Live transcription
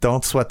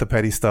don't sweat the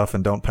petty stuff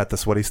and don't pet the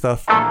sweaty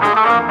stuff.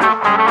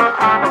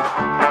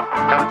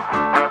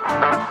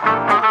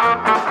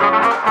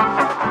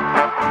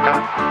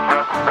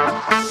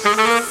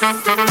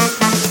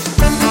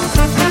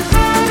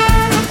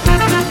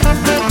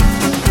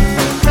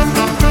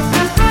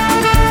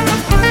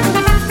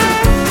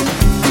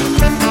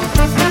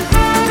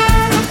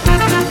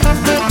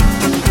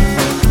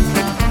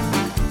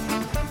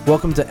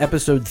 Welcome to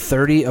episode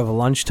 30 of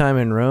Lunchtime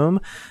in Rome.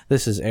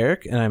 This is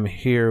Eric, and I'm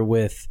here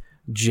with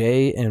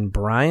Jay and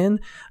Brian.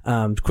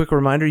 Quick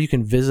reminder, you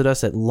can visit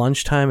us at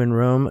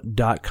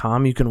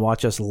lunchtimeinrome.com. You can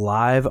watch us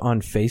live on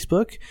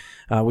Facebook.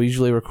 We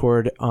usually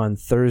record on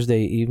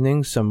Thursday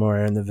evenings,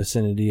 somewhere in the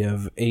vicinity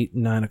of 8,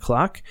 9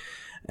 o'clock.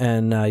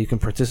 And you can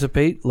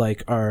participate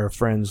like our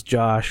friends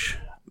Josh,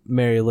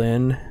 Mary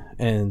Lynn,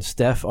 and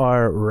Steph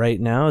are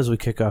right now as we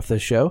kick off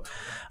this show.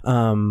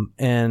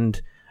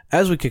 And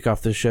as we kick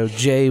off this show,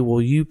 Jay,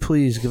 will you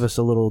please give us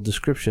a little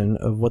description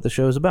of what the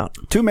show is about?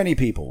 Too many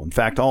people, in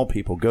fact, all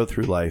people go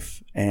through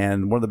life,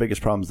 and one of the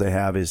biggest problems they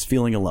have is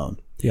feeling alone.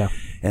 Yeah.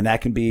 And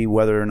that can be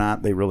whether or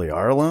not they really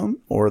are alone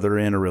or they're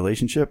in a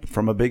relationship.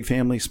 From a big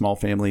family, small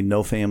family,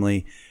 no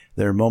family,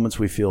 there are moments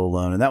we feel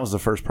alone. And that was the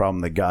first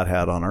problem that God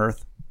had on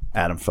earth.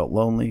 Adam felt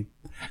lonely,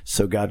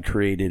 so God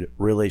created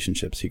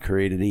relationships. He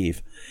created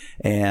Eve.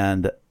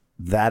 And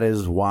that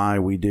is why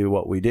we do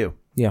what we do.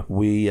 Yeah,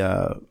 we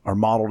are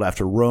modeled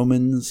after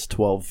Romans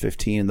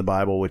 12:15 in the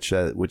Bible, which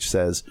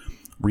says,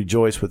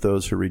 "Rejoice with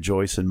those who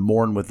rejoice and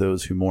mourn with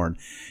those who mourn."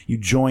 You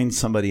join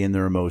somebody in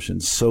their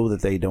emotions so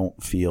that they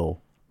don't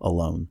feel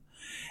alone.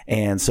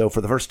 And so,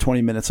 for the first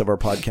 20 minutes of our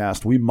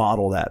podcast, we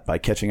model that by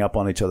catching up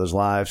on each other's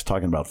lives,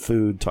 talking about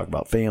food, talk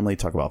about family,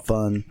 talk about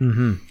fun.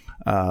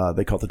 Mm-hmm.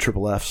 They call it the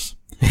triple Fs.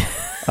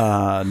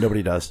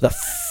 Nobody does.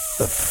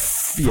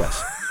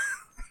 Yes,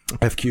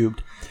 F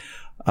cubed,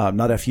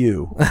 not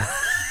FU.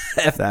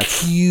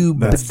 That's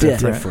cubed. That's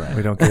different.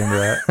 We don't get into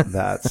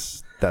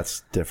that.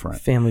 That's different.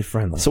 Family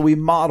friendly. So we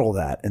model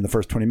that in the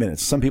first 20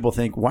 minutes. Some people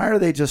think, why are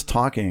they just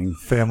talking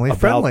family about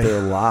friendly their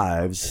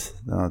lives?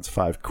 No, it's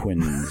 5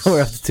 quins.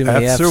 We're up to too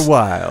many F's are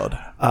wild.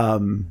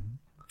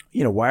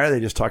 Why are they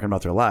just talking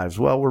about their lives?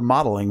 Well, we're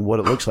modeling what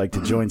it looks like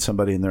to join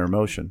somebody in their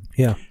emotion.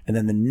 Yeah. And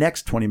then the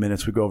next 20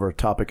 minutes, we go over a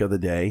topic of the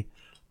day.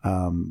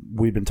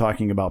 We've been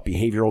talking about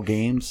behavioral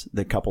games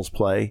that couples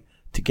play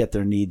to get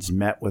their needs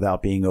met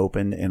without being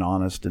open and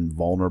honest and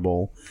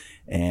vulnerable.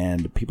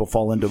 And people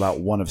fall into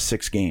about one of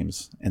 6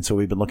 games. And so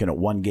we've been looking at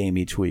one game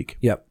each week.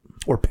 Yep.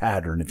 Or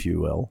pattern, if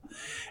you will.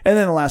 And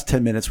then the last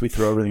 10 minutes, we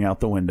throw everything out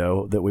the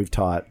window that we've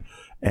taught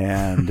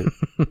and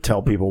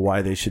tell people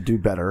why they should do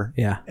better.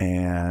 Yeah.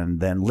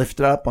 And then lift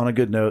it up on a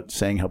good note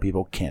saying how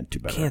people can't do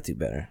better. Can't do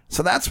better.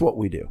 So that's what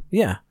we do.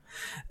 Yeah.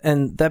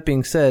 And that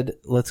being said,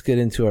 let's get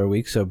into our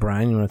week. So,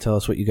 Brian, you want to tell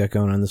us what you got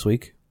going on this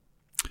week?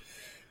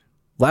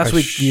 Last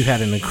week you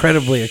had an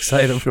incredibly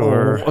excited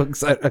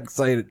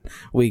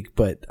week,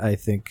 but I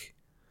think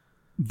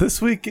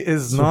this week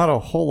is not a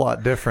whole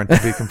lot different,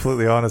 to be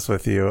completely honest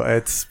with you.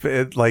 It's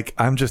like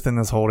I'm just in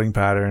this holding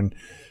pattern,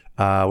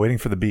 waiting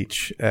for the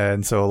beach,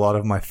 and so a lot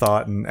of my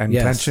thought and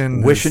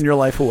tension, wishing your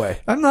life away.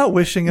 I'm not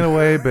wishing it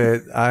away,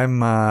 but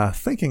I'm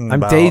thinking.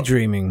 I'm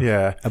daydreaming.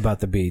 Yeah. About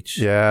the beach.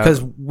 Yeah,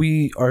 because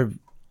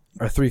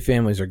our 3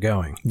 families are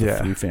going. The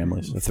 3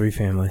 families. The 3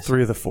 families.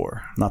 3 of the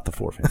 4. Not the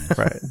 4 families.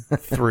 Right.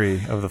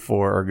 3 of the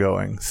 4 are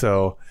going.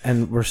 So,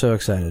 and we're so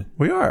excited.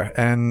 We are.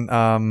 And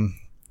I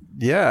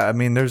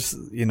mean, there's,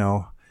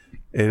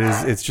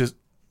 it's just,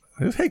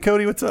 hey,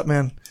 Cody, what's up,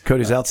 man?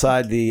 Cody's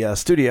outside the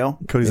studio.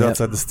 Cody's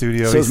outside the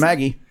studio. So is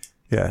Maggie.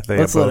 Yeah.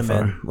 Let's let him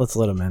in. Let's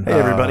let him in. Hey,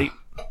 everybody.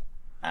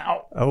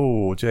 Ow.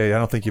 Oh, Jay, I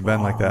don't think you've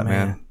been like that,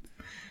 man.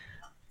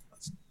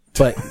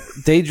 But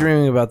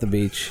daydreaming about the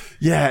beach.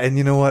 Yeah, and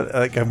you know what?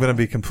 Like, I'm going to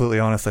be completely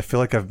honest. I feel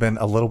like I've been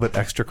a little bit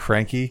extra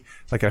cranky.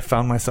 Like, I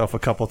found myself a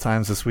couple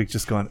times this week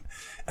just going,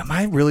 am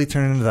I really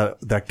turning into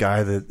that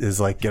guy that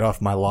is like, get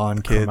off my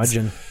lawn, kids?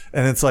 Curmudgeon.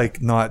 And it's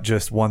like not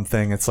just one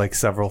thing. It's like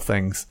several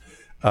things.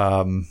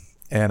 And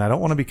I don't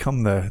want to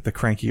become the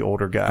cranky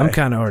older guy. I'm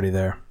kind of already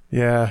there.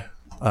 Yeah.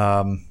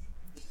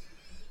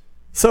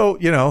 So,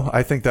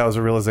 I think that was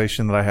a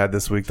realization that I had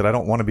this week that I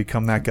don't want to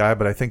become that guy,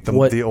 but I think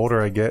the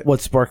older I get.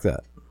 What sparked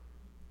that?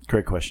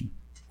 Great question.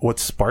 What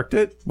sparked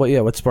it?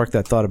 Well, what sparked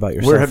that thought about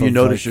yourself? Where have you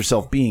noticed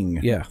yourself being?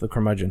 Yeah, the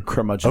curmudgeon.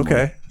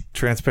 Okay.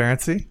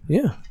 Transparency?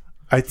 Yeah.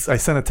 I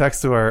sent a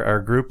text to our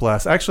group I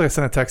sent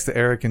a text to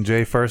Eric and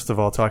Jay first of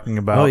all talking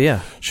about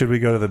should we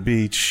go to the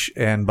beach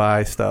and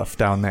buy stuff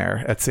down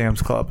there at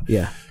Sam's Club?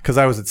 Yeah. Because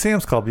I was at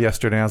Sam's Club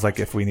yesterday and I was like,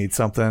 if we need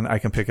something, I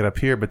can pick it up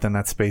here, but then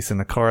that space in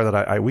the car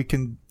that we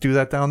can do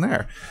that down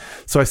there.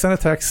 So I sent a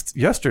text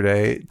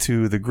yesterday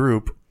to the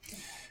group,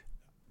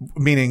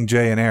 meaning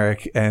Jay and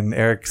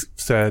Eric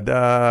said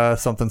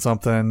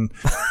something.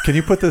 Can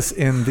you put this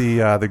in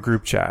the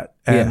group chat?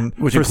 And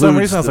for some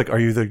reason I was like, are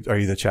you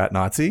the chat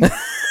Nazi?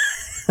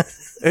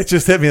 It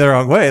just hit me the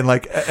wrong way, and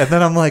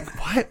then I'm like,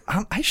 why?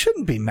 I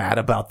shouldn't be mad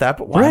about that,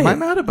 but why am I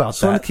mad about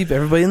that? I want to keep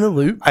everybody in the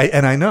loop.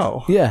 I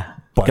know. Yeah.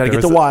 But Got to there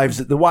get the was wives.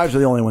 The wives are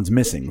the only ones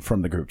missing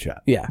from the group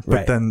chat. Yeah, But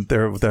right. then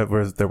there was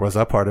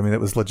that part of me that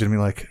was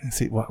legitimately like,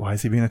 see, why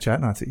is he being a chat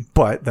Nazi?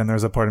 But then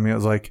there's a part of me that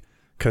was like,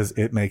 because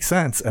it makes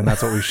sense and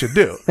that's what we should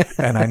do,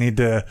 and I need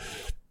to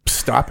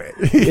stop it.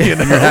 You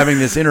know? You're having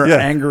this inner Yeah.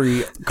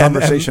 angry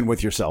conversation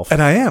with yourself.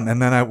 And I am,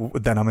 and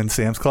then I'm in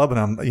Sam's Club,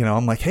 and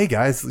I'm like, hey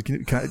guys, do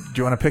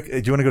you want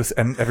to go?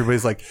 And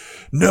everybody's like,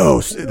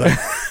 no.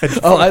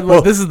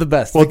 Like, This is the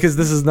best because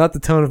this is not the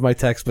tone of my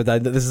text, but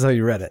this is how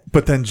you read it,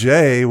 But then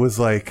Jay was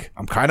like,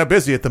 I'm kind of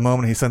busy at the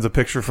moment. He sends a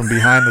picture from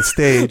behind the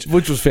stage,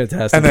 which was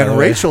fantastic. and then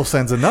Rachel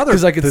sends another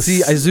because I could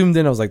see. I zoomed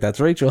in. I was like, "That's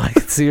Rachel." I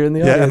could see her in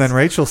the audience. Yeah, and then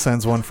Rachel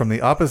sends one from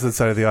the opposite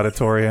side of the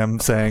auditorium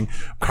saying,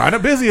 kind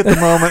of busy at the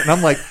moment. And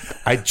I'm like,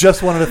 I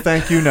just wanted to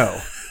thank you, no.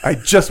 I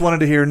just wanted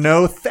to hear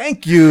no,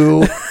 thank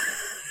you.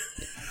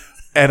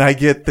 And I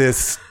get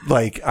this,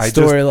 like,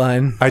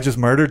 storyline. I just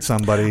murdered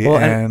somebody, Well,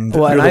 and and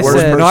you're I the worst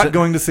said- person. Not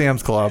going to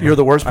Sam's Club. You're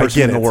the worst I person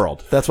get in the it.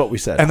 world. That's what we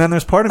said. And then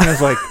there's part of me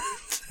that's like,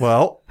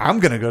 well, I'm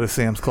going to go to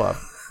Sam's Club.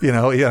 You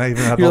know, yeah, I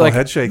even had You're my like,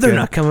 head shaking. they're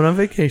not coming on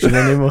vacation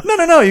anymore.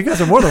 No, you guys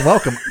are more than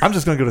welcome. I'm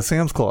just going to go to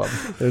Sam's Club.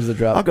 There's a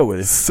drop. I'll go with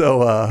it.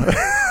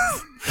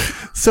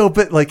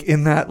 But like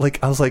in that,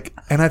 like I was like,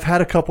 and I've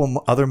had a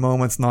couple other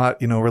moments,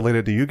 not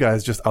related to you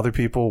guys, just other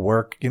people,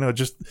 work,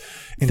 just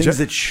in Things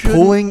that shouldn't-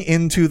 pulling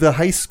into the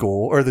high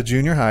school or the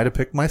junior high to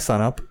pick my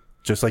son up,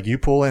 just like you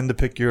pull in to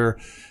pick your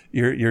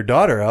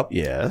daughter up.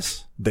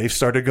 Yes. They've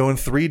started going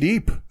 3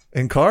 deep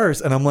in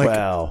cars, and I'm like,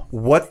 Wow.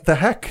 what the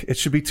heck? It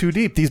should be 2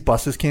 deep. These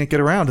buses can't get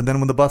around, and then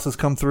when the buses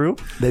come through,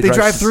 they drive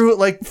drive through at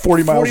like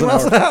 40 miles an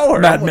an hour. hour.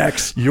 Mad I'm like,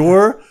 Max.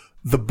 You're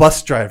the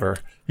bus driver.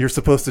 You're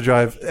supposed to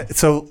drive.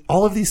 So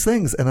all of these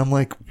things, and I'm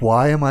like,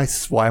 why am I?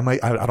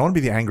 I don't want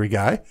to be the angry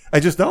guy. I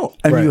just don't.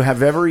 And Right. you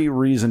have every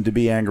reason to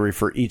be angry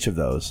for each of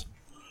those.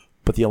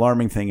 But the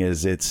alarming thing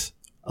is it's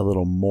a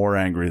little more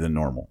angry than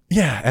normal.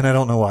 Yeah, and I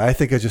don't know why. I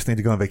think I just need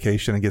to go on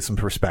vacation and get some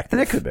perspective.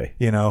 And it could be.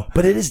 But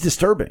But it is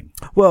disturbing.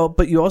 Well,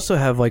 but you also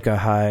have like a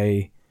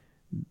high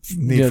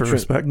need for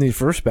respect. Need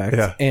for respect.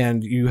 Yeah.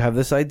 And you have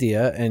this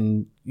idea,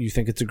 and you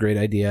think it's a great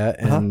idea,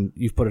 and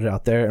you've put it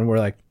out there, and we're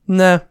like,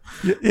 nah.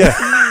 Yeah.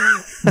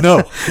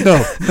 No.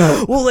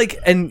 Well, like,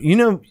 and you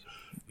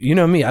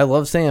know me. I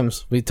love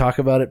Sam's. We talk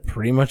about it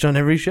pretty much on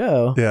every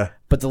show. Yeah.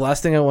 But the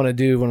last thing I want to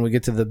do when we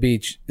get to the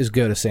beach is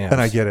go to Sam's. And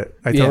I get it.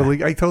 I Yeah.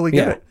 totally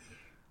get Yeah. it.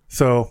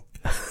 So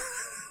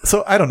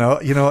I don't know,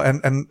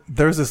 and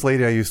there's this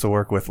lady I used to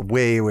work with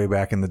way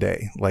back in the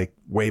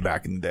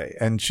day,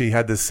 and she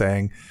had this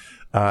saying,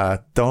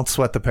 don't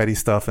sweat the petty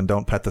stuff and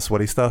don't pet the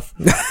sweaty stuff.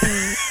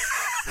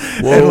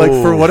 And like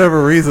for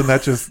whatever reason,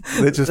 it just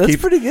That's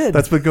keeps pretty good.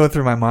 That's been going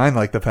through my mind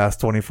like the past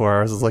 24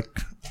 hours. It's like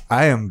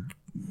I am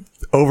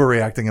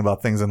overreacting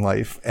about things in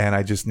life, and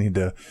I just need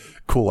to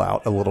cool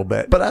out a little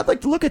bit. But I'd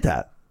like to look at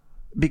that.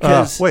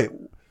 Because Wait,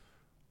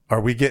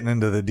 are we getting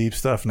into the deep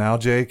stuff now,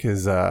 Jake?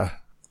 Is No,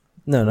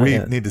 not we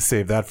yet. need to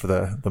save that for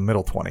the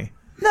middle 20.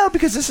 No,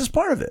 because this is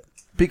part of it.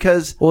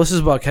 Because Well, this is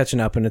about catching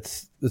up, and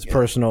it's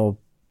personal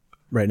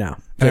right now.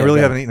 And I really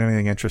Yeah. haven't eaten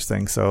anything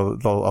interesting, so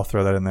I'll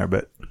throw that in there.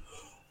 But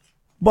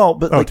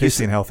but like you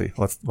tasty and healthy.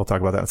 We'll talk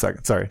about that in a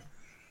second. Sorry.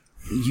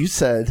 you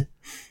said,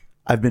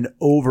 I've been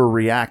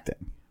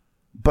overreacting.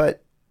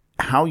 But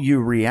how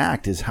you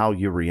react is how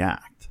you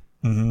react.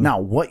 Now,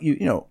 what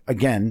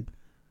again,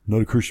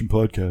 not a Christian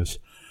podcast.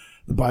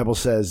 The Bible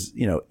says,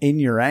 in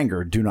your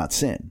anger, do not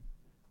sin.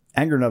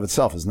 Anger in of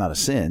itself is not a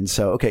sin.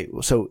 So,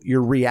 so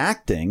you're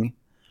reacting.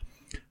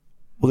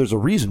 Well, there's a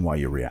reason why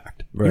you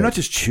react. Right. You're not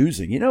just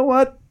choosing, you know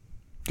what?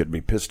 Going to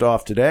be pissed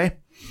off today.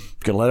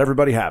 Going to let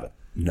everybody have it.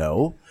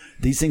 No,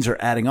 these things are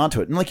adding on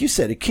to it. And like you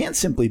said, it can't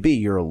simply be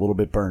you're a little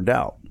bit burned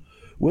out,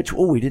 which,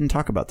 we didn't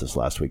talk about this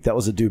last week. That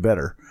was a do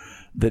better.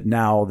 That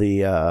now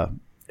the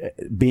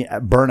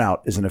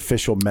burnout is an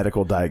official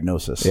medical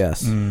diagnosis.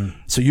 Yes.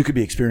 So you could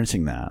be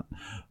experiencing that.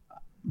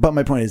 But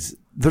my point is,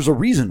 there's a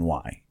reason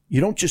why.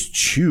 You don't just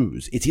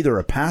choose. It's either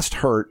a past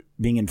hurt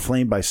being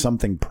inflamed by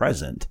something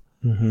present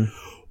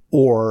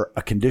or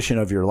a condition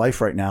of your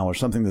life right now or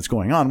something that's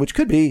going on, which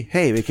could be,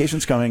 hey,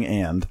 vacation's coming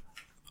and...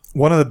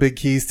 One of the big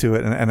keys to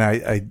it, and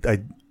I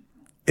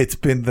it's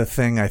been the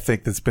thing I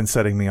think that's been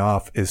setting me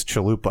off is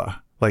Chalupa.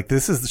 Like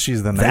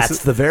she's the nicest.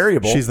 That's the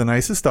variable. She's the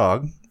nicest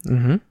dog.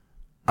 Mm-hmm.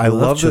 I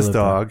love this Chalupa.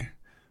 dog,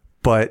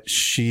 but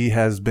she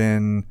has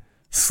been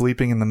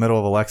sleeping in the middle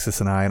of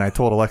Alexis and I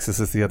told Alexis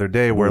this the other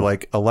day where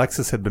like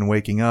Alexis had been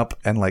waking up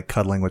and like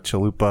cuddling with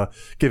Chalupa,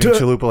 giving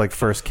Chalupa like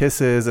first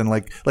kisses, and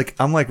like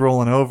I'm like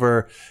rolling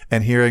over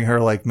and hearing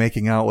her like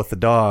making out with the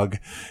dog,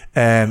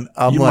 and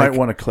I'm you like, might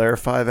want to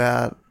clarify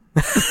that.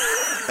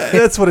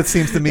 that's what it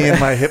seems to me in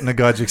my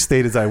hypnagogic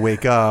state as I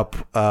wake up.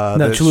 No,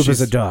 that Chalupa's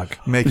she's a dog.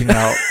 making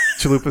out.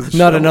 Chalupa's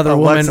Not another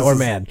woman Alexis or is-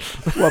 man.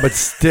 Well, but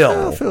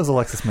still. If it was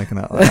Alexis making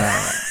out.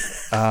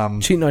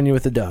 Cheating on you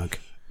with a dog.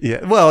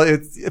 Yeah, well,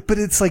 but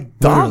it's like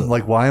dumb.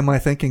 Like, why am I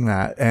thinking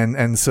that?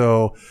 And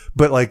so,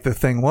 but like the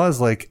thing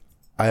was, like,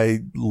 I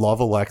love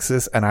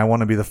Alexis, and I want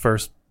to be the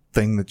first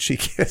thing that she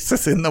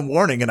kisses in the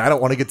morning, and I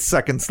don't want to get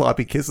second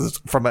sloppy kisses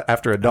from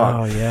after a dog.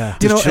 Oh yeah.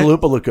 You know, Does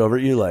Chalupa look over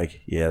at you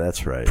like, yeah,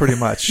 that's right. pretty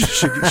much.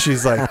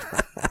 She's like,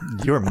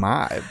 "You're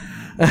my,"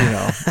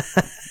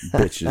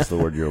 Bitch is the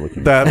word you're looking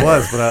for. That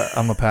was, but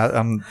I'm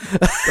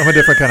a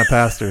different kind of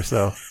pastor,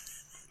 so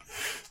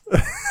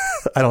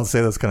I don't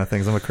say those kind of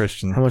things. I'm a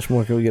Christian. How much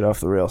more can we get off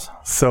the rails?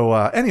 So,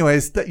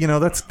 anyways,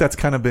 that's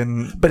kind of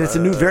been. But it's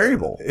a new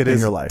variable in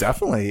your life.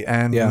 Definitely,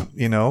 and Yeah.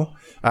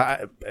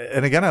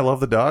 and again, I love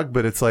the dog,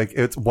 but it's like,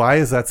 why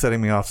is that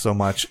setting me off so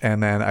much?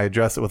 And then I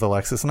addressed it with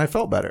Alexis, and I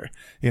felt better,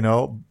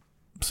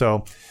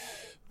 So,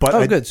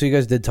 but Good. So you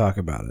guys did talk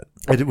about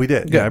it. we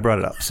did. Yeah, I brought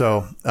it up.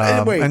 So,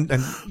 Wait. and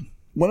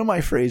One of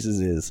my phrases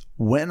is,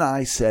 when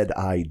I said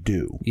I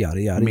do, Yada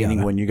yada meaning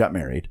yada. when you got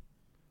married.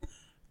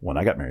 When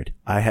I got married,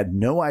 I had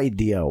no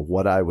idea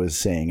what I was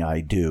saying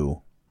I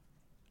do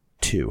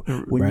to.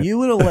 When Right.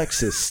 you and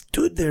Alexis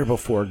stood there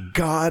before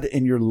God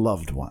and your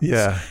loved ones,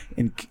 Yeah.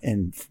 and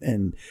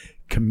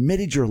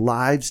committed your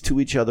lives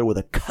to each other with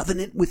a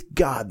covenant with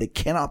God that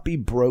cannot be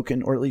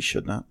broken, or at least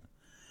should not.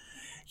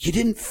 You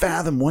didn't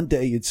fathom one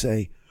day you'd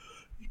say,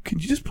 "Can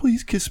you just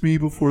please kiss me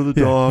before the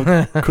dog?"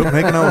 quit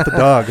making out with the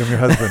dog. I'm your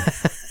husband.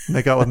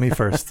 Make out with me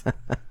first.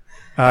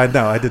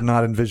 No, I did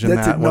not envision That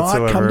that did not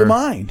whatsoever. come to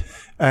mind.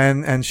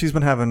 And she's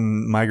been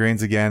having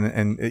migraines again,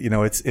 and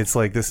it's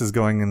like this is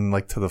going in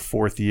like to the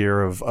fourth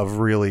year of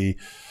really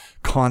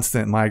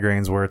constant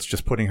migraines where it's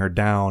just putting her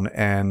down.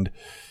 And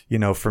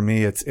for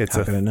me, it's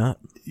How could it not?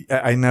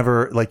 I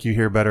never, like, you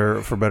hear better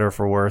or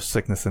for worse,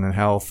 sickness and in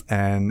health,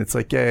 and it's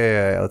like,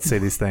 yeah, let's say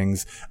these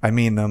things. I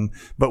mean them,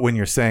 but when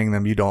you're saying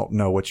them, you don't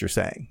know what you're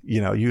saying.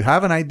 You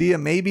have an idea,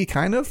 maybe,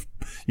 kind of.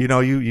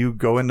 You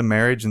go into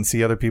marriage and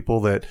see other people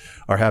that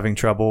are having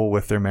trouble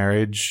with their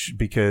marriage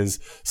because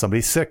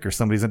somebody's sick or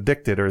somebody's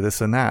addicted or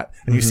this and that.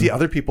 And you see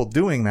other people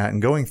doing that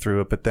and going through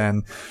it, but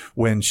then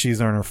when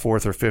she's in her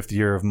fourth or fifth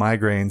year of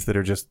migraines that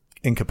are just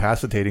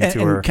incapacitating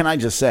to her. And can I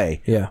just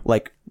say, Yeah.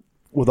 like,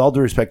 with all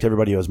due respect to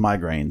everybody who has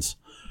migraines.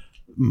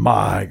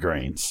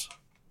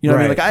 You know what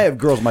I mean? Right. Like, I have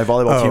girls on my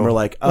volleyball team who are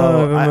like, I have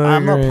a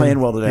I'm not migraine. playing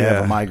well today. I have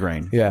Yeah. a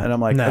migraine. Yeah. And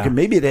I'm like, No. okay,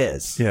 maybe it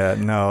is. Yeah,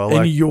 no, In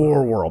like,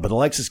 your world. But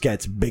Alexis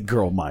gets big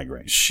girl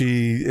migraine.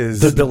 she is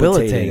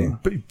Debilitating.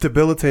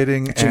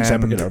 debilitating. Jinx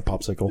and epic in her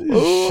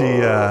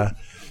popsicle.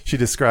 she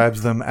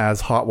describes them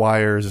as hot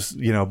wires,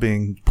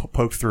 being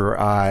poked through her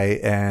eye,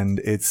 and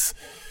it's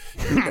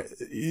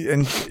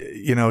and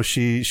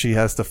she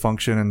has to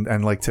function,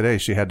 and like today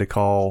she had to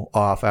call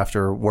off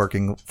after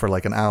working for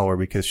like an hour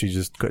because she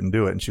just couldn't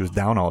do it, and she was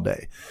down all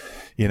day.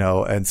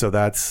 And so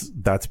that's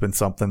been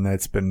something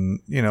that's been,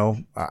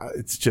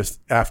 it's just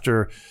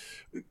after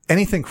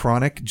anything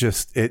chronic,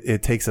 just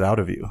it takes it out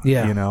of you.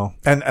 Yeah.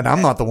 And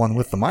I'm not the one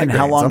with the migraines. And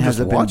how long I'm has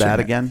just it been watching bad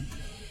it. again?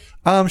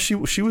 She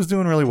was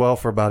doing really well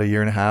for about a year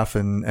and a half,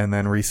 and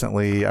then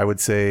recently, I would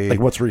say, Like,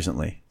 what's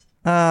recently?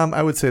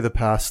 I would say the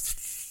past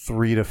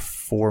 3 to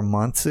 4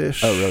 months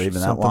ish. Oh, really? Even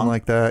that something long?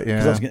 like that?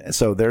 'Cause I Yeah, was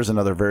so there's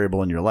another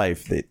variable in your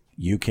life that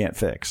you can't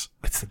fix.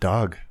 it's the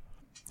dog.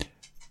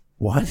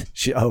 What?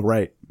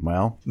 Right.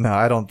 Well, No,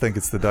 I don't think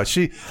it's the dog.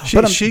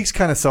 But She's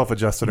kind of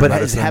self-adjusted. Her but it's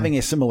medicine. having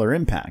a similar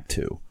impact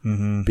too,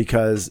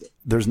 because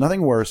there's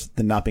nothing worse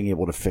than not being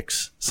able to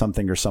fix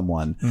something or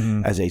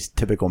someone as a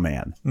typical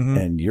man,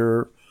 and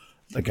you're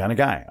the kind of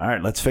guy. All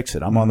right, let's fix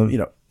it. I'm on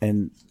the,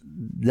 and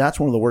that's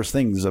one of the worst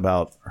things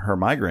about her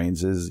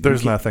migraines is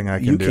There's nothing I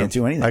can do. You can't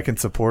do anything. I can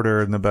support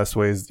her in the best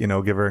ways, give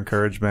her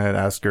encouragement,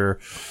 ask her,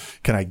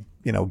 can I,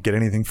 get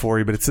anything for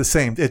you? But it's the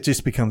same. It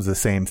just becomes the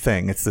same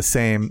thing. It's the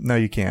same. No,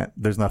 you can't.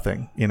 There's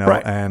nothing,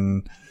 Right.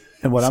 And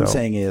what I'm so-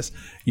 saying is,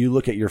 you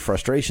look at your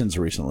frustrations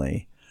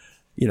recently.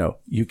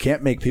 You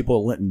can't make people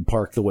at Linton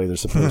Park the way they're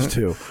supposed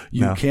to.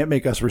 You No. can't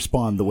make us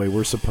respond the way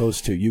we're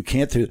supposed to. You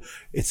can't do.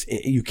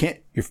 You can't.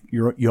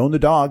 You own the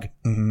dog.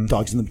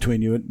 Dog's in the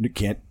between you. And you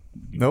can't.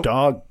 Nope.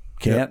 Dog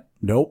can't.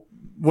 Nope.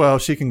 Well,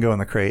 she can go in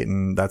the crate,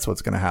 and that's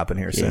what's going to happen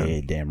here soon.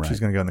 Yeah, damn right. She's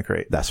going to go in the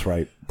crate. That's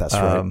right. That's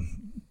right.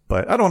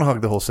 But I don't want to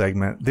hug the whole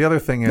segment. The other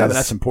thing is, No, but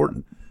that's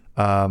important.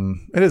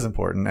 it is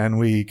important, and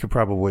we could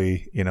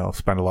probably,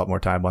 spend a lot more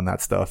time on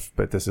that stuff.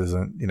 But this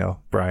isn't,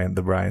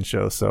 the Brian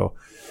show. So,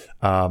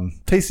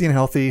 Tasty and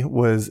Healthy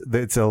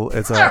it's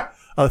a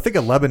I think a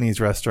Lebanese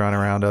restaurant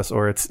around us,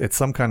 or it's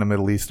some kind of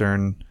Middle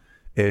Eastern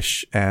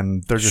ish,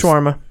 and they're just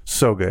Shawarma.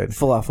 so good.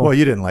 Falafel. Well,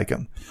 you didn't like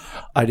them.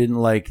 I didn't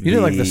like. You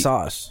didn't like the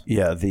sauce.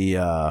 Yeah,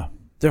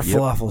 Their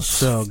falafel's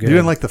so good. You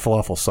didn't like the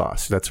falafel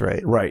sauce. That's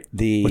right. right.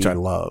 Which I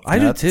love. I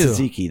do that's too.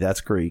 Tzatziki.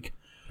 That's Greek.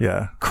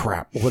 Yeah.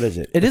 Crap. What is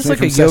it? It It's is made like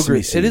a from sesame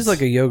yogurt. It is seeds.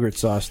 like a yogurt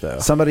sauce, though.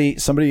 Somebody,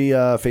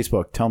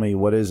 Facebook, tell me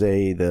what is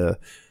the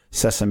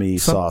sesame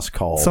sauce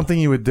called? Something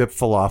you would dip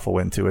falafel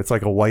into. It's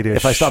like a whitish.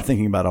 If I stop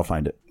thinking about it, I'll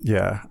find it.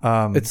 Yeah.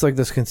 It's like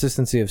this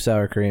consistency of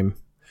sour cream.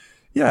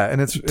 Yeah, and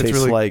it's Tastes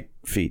really like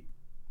feet.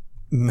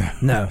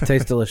 No, it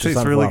tastes delicious. Tastes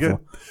on really falafel. good.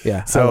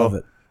 Yeah, So, I love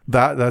it.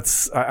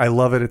 I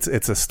love it.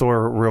 It's a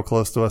store real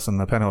close to us in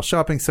the Penn Hill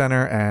Shopping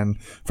Center, and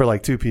for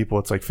like 2 people,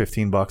 it's like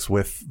 $15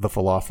 with the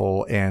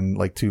falafel and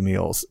like 2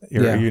 meals.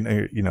 Yeah. You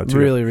know,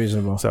 Really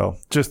reasonable. So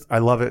I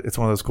love it. It's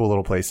one of those cool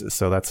little places.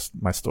 So that's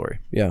my story.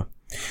 Yeah.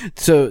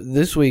 So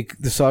this week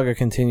the saga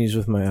continues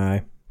with my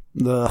eye.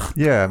 Ugh.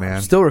 Yeah,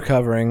 man. Still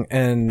recovering,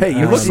 and Hey, you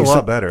It looks a received lot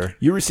some- better.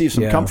 You received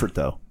some Yeah. comfort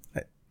though.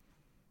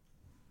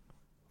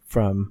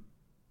 from.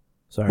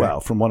 Sorry. Well,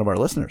 from one of our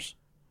listeners.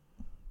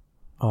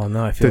 Oh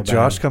no, I feel Did bad.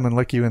 Josh come and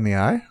lick you in the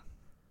eye?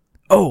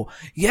 Oh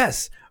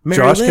yes, Mary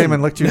Josh Lynn. came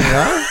and licked you in the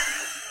eye?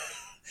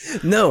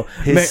 No,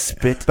 His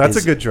spit. That's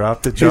is, a good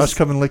drop. Did Josh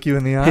come and lick you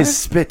in the eye? His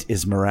spit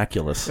is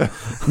miraculous.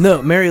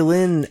 no. Mary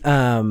Lynn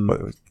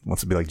What, wants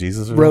to be like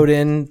Jesus or wrote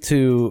something? in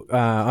to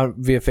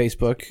via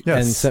Facebook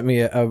Yes. and sent me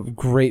a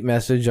great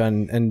message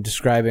and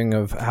describing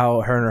of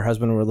how her and her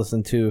husband were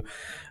listening to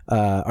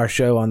our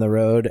show on the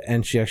road,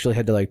 and she actually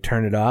had to like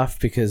turn it off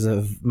because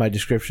of my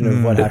description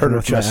of what It happened hurt her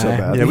with my chest so eye.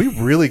 bad. Yeah, we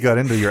really got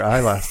into your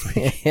eye last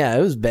week. Yeah,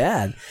 it was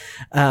bad.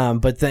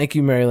 But thank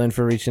you, Mary Lynn,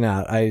 for reaching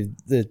out.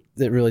 It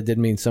really did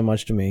mean so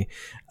much to me.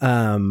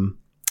 And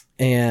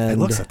It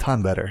looks a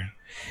ton better.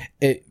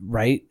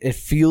 it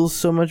feels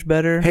so much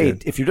better. Hey,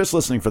 if you're just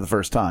listening for the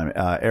first time,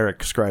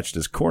 Eric scratched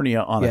his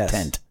cornea on a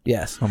tent.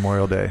 Yes.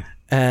 Memorial Day.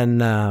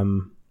 And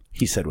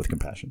He said with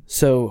compassion.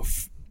 so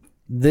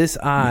this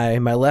eye,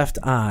 my left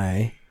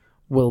eye,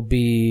 will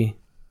be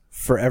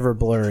forever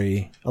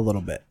blurry a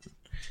little bit.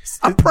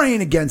 I'm praying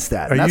against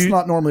that. Are That's you-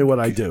 not normally what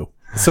I do.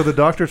 So the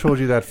doctor told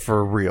you that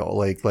for real.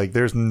 Like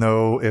there's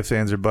no ifs,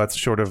 ands, or buts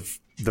short of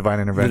divine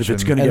But if intervention.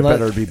 it's going to And get let-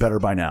 better, it'd be better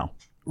by now.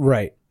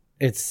 Right.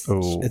 It's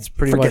Oh.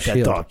 pretty Forget much that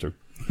healed. doctor.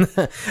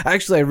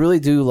 Actually, I really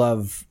do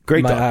love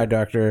Great my doctor. eye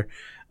doctor,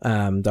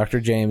 Dr.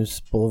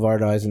 James,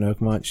 Boulevard Eyes in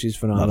Oakmont. She's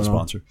phenomenal. Not a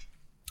sponsor.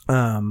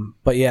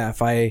 But yeah,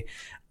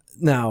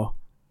 now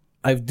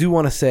I do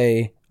want to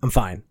say I'm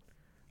fine.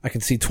 I can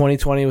see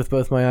 20/20 with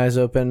both my eyes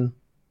open.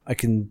 I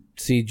can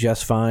see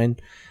just fine.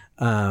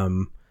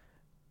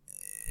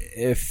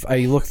 If I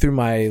look through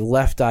my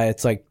left eye,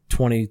 it's like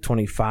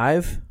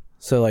 20/25.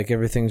 So like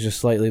everything's just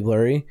slightly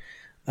blurry.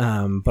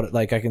 But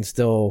like I can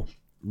still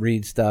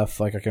read stuff.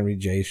 Like I can read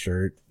Jay's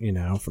shirt,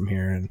 from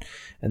here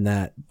and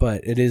that,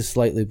 but it is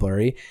slightly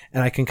blurry,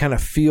 and I can kind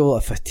of feel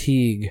a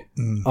fatigue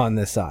on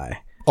this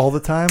eye. all the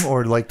time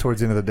or like towards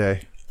the end of the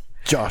day?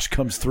 Josh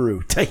comes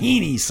through.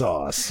 Tahini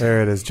sauce.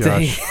 There it is,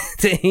 Josh.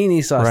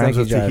 Tahini sauce. Rhymes Thank you,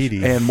 with Josh.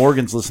 Tahiti. And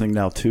Morgan's listening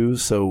now too,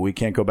 so we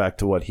can't go back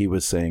to what he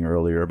was saying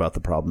earlier about the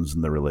problems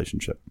in the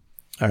relationship.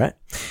 All right.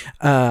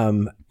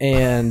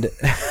 And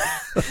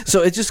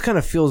so it just kind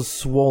of feels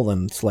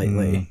swollen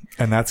slightly.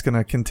 And that's going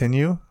to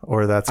continue,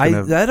 or that's going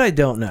to... That I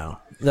don't know.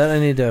 That I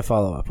need to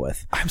follow up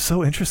with. I'm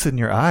so interested in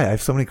your eye. I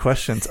have so many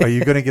questions. Are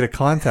you going to get a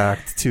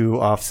contact to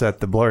offset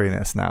the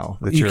blurriness now?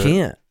 That You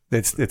can't.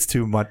 It's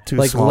too much, too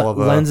Like small of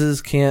a...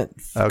 lenses can't,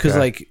 because Okay.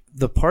 like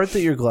the part that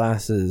your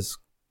glasses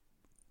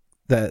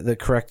that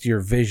correct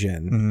your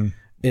vision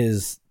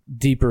is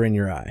deeper in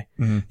your eye.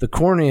 The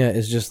cornea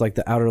is just like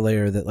the outer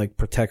layer that like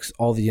protects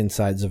all the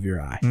insides of your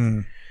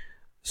eye.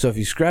 So if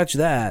you scratch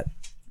that,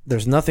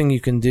 there's nothing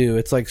you can do.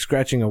 It's like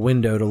scratching a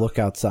window to look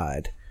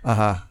outside.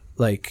 Uh-huh.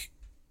 Like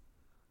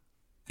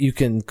you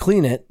can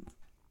clean it,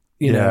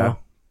 you Yeah. know,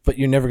 but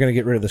you're never going to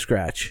get rid of the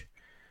scratch.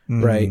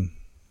 Right.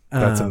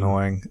 That's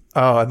annoying.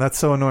 Oh, and that's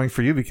so annoying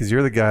for you because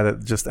you're the guy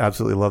that just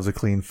absolutely loves a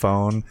clean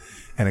phone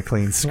and a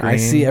clean screen. I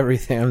see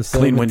everything. I'm so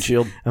Clean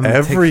windshield. I'm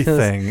meticulous.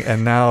 everything.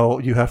 And now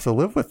you have to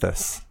live with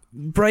this.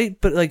 Right,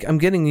 but like I'm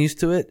getting used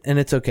to it and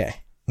it's okay.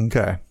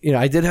 Okay.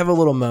 I did have a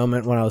little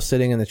moment when I was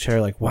sitting in the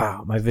chair like,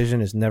 wow, my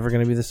vision is never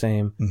going to be the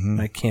same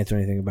and I can't do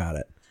anything about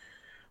it.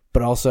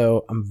 But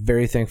also, I'm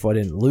very thankful I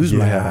didn't lose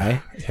my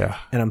eye, Yeah.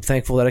 and I'm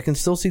thankful that I can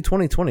still see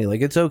 20/20.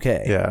 Like it's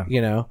okay. Yeah.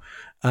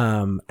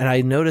 And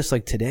I noticed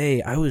like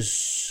today I was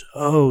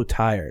so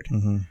tired.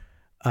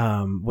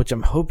 Which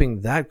I'm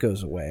hoping that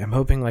goes away. I'm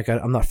hoping like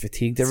I'm not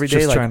fatigued every It's day.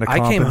 just Like trying to I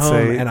came home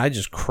compensate. and I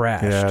just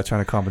crashed. Yeah,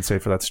 trying to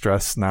compensate for that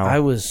stress now. I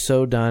was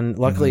so done.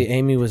 Luckily,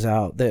 Amy was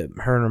out. That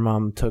her and her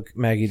mom took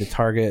Maggie to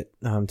Target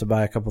to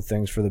buy a couple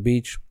things for the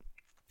beach,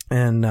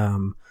 and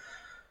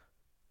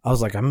I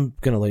was like, I'm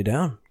gonna lay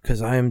down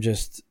because I am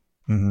just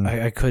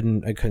I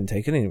couldn't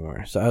take it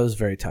anymore. So I was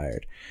very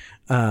tired.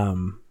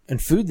 And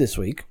food this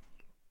week,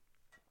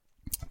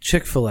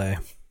 Chick-fil-A.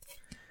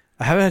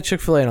 I haven't had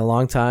Chick-fil-A in a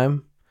long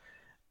time,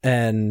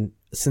 and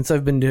since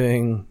I've been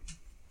doing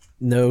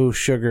no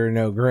sugar,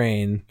 no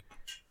grain,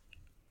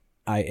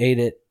 I ate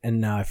it, and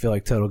now I feel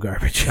like total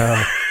garbage.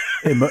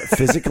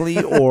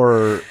 Physically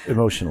or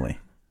emotionally?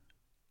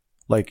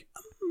 Like,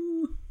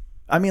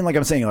 I mean, like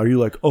I'm saying, are you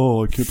like,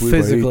 oh, I can't believe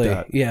Physically, I ate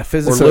that? yeah, Or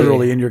physically.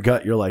 literally in your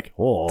gut, you're like,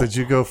 oh. Did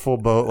you go full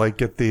boat, like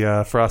get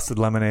the frosted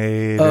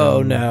lemonade? Oh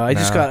and- no, I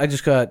just Nah.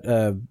 got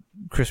a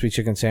crispy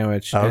chicken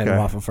sandwich and Okay.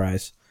 waffle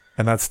fries.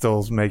 And that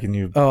still's making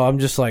you... Oh, I'm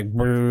just like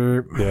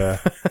brrr. Yeah.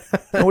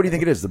 Now, what do you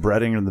think it is? The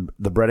breading or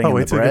the breading Oh, and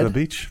wait the till you go to bread? the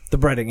beach? The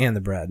breading and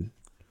the bread.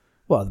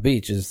 Well, the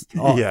beach is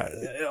all, Yeah.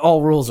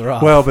 all rules are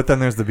off. Well, but then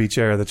there's the beach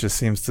area that just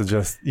seems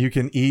to you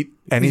can eat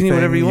anything. You can eat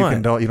whatever you want.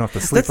 You don't have to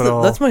sleep that's at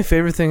all. That's my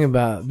favorite thing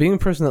about being a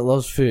person that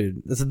loves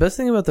food. That's the best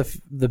thing about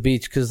the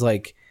beach because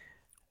like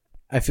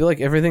I feel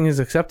like everything is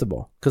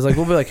acceptable. Because like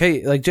we'll be like,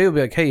 hey, like Jay will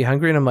be like, hey, you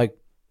hungry? And I'm like,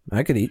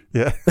 I could eat.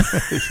 Yeah.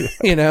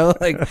 You know,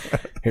 like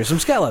here's some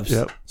scallops.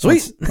 Yep.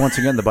 Sweet. Once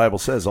again, the Bible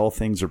says all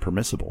things are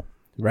permissible.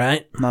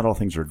 Right. Not all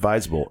things are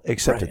advisable,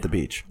 except at the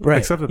beach. Right.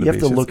 Except at the You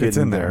beach. have to look it's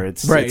in there.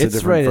 It's Right, It's a it's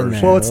different right in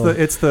version. there. Well,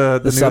 it's the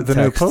new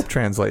subtext. Pope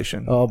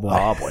translation. Oh boy.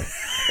 Oh boy,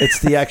 it's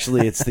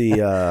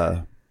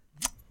the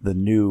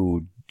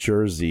New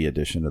Jersey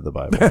edition of the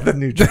Bible. The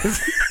New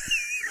Jersey.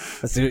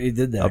 Let's see what you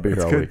did there. I'll be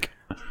here all good. week.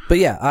 But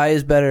yeah, I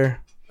is better.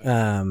 Tip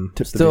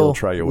the Still meal,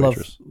 try your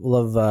waitress.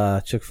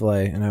 love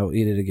Chick-fil-A, and I will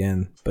eat it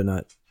again, but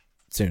not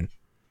soon.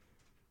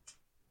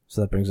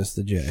 So that brings us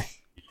to Jay.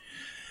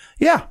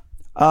 Yeah.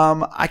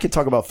 I could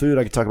talk about food.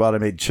 I could talk about I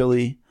made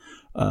chili,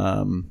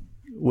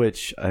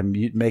 which I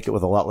make it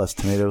with a lot less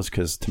tomatoes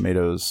because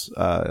tomatoes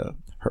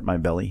hurt my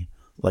belly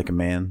like a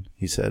man,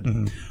 he said.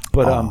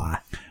 Mm-hmm.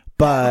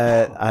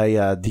 But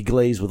I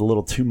deglaze with a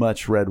little too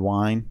much red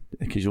wine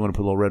because you want to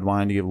put a little red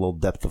wine to give a little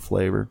depth of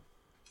flavor.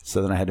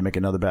 So then I had to make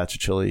another batch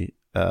of chili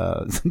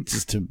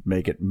just to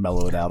make it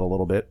mellow it out a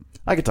little bit.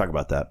 I could talk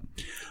about that.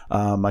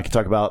 I could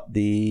talk about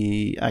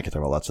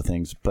lots of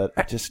things, but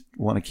I just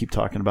want to keep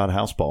talking about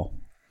house ball.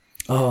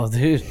 Oh,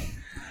 dude.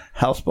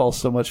 House ball's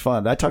so much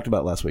fun. I talked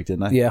about it last week,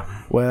 didn't I?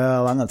 Yeah.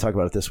 Well, I'm going to talk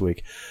about it this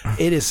week.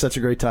 It is such a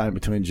great time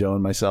between Joe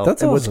and myself.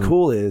 That's and awesome. What's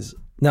cool is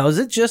Now, is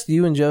it just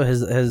you and Joe?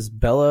 Has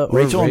Bella or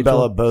Rachel and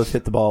Bella both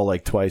hit the ball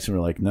like twice, and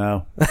we're like,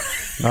 no.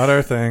 Not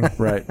our thing.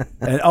 Right.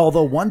 And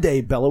although one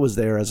day Bella was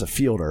there as a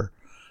fielder,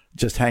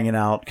 just hanging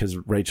out because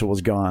Rachel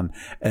was gone,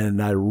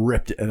 and I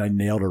ripped it and I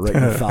nailed her right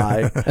in the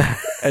thigh,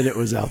 and it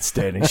was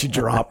outstanding. She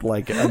dropped it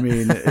I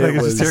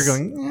was just hear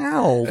going,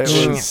 ouch.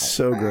 it was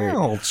so great.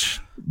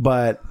 Ouch.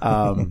 But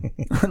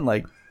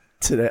like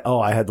today,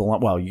 I had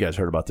you guys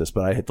heard about this,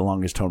 but I hit the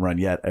longest home run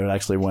yet. It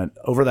actually went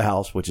over the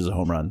house, which is a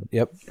home run.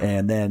 Yep.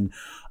 And then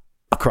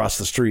across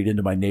the street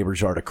into my neighbor's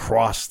yard,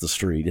 across the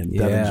street in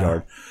Devin's Yeah.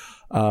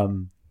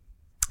 yard.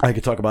 I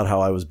could talk about how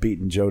I was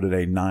beating Joe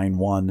today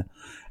 9-1.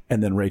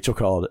 And then Rachel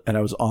called, and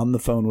I was on the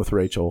phone with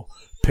Rachel,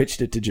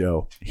 pitched it to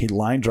Joe. He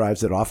line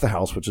drives it off the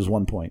house, which is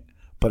 1 point.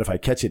 But if I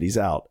catch it, he's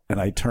out.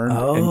 And I turned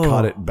and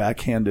caught it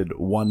backhanded,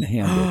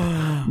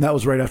 one-handed. And that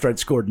was right after I'd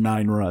scored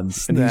 9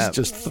 runs. And he's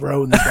just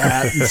throwing the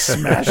bat and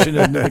smashing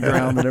it into the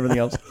ground and everything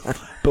else.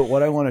 But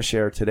what I want to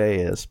share today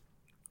is,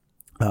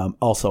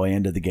 also I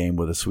ended the game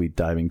with a sweet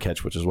diving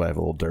catch, which is why I have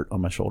a little dirt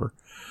on my shoulder.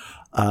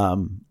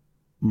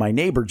 My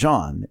neighbor,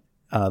 John,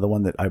 the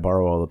one that I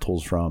borrow all the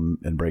tools from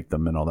and break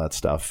them and all that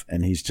stuff.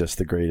 And he's just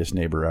the greatest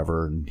neighbor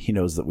ever. And he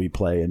knows that we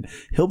play, and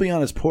he'll be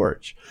on his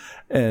porch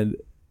and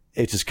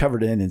it's just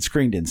covered in and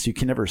screened in. So you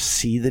can never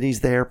see that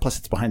he's there. Plus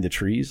it's behind the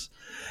trees,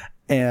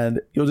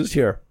 and you'll just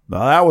hear,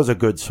 "Well, that was a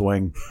good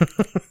swing."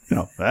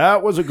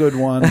 That was a good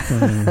one.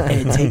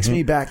 And it takes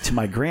me back to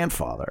my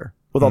grandfather,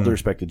 with all due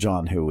respect to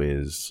John, who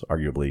is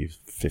arguably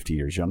 50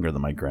 years younger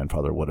than my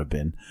grandfather would have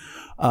been.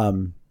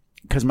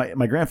 Because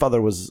my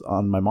grandfather was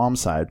on my mom's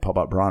side,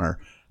 Paul Bronner,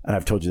 and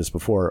I've told you this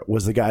before,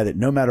 was the guy that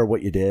no matter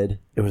what you did,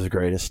 it was the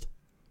greatest.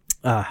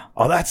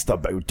 That's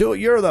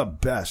you're the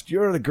best.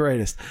 You're the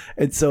greatest.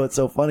 And so it's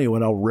so funny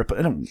when I'll rip it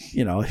and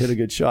hit a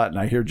good shot, and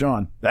I hear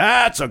John,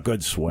 "That's a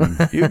good swing.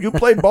 You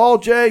played ball,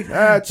 Jay?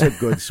 That's a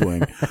good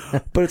swing."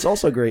 But it's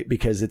also great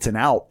because it's an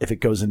out if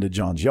it goes into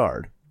John's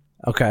yard.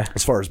 Okay.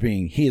 As far as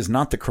he is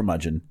not the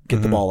curmudgeon.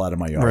 Get the ball out of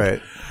my yard.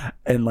 Right.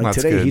 And like That's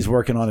today, good. he's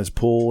working on his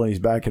pool and he's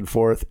back and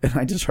forth. And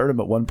I just heard him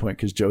at one point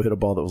because Joe hit a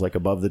ball that was like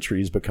above the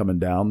trees but coming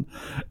down.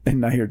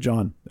 And I hear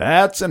John,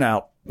 "That's an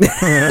out."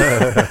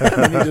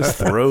 And he just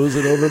throws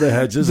it over the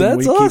hedges. and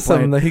we That's keep awesome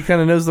playing. that he kind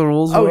of knows the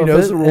rules. Oh, he of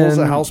knows it, the rules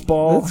of and house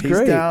ball. That's He's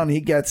great. down. He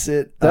gets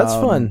it. That's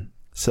fun.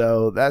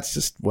 So that's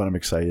just what I'm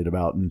excited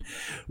about. And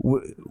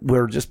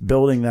we're just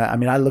building that. I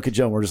mean, I look at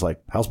Joe and we're just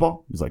like, "House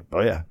ball?" He's like,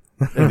 "Oh, yeah."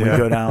 And we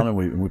go down and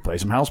we play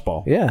some house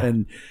ball. Yeah.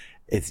 And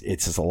it's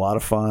just a lot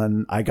of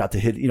fun. I got to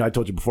hit, I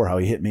told you before how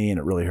he hit me and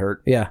it really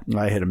hurt. Yeah.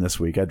 I hit him this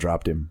week. I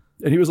dropped him.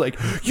 And he was like,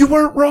 "You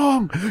weren't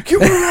wrong. You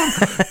were wrong.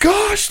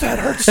 Gosh, that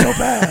hurts so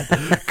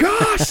bad.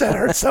 Gosh, that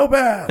hurts so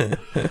bad."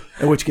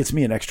 And which gets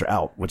me an extra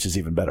out, which is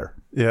even better.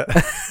 Yeah.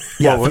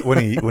 Yeah, Well,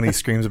 when he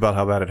screams about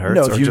how bad it hurts.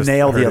 No, or if you just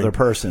nail the hurting? other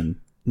person,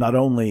 not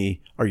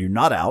only are you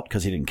not out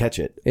because he didn't catch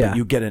it, Yeah. but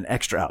you get an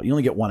extra out. You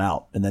only get one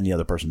out, and then the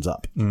other person's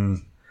up.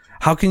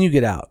 How can you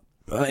get out?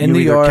 In You the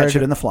either yard, catch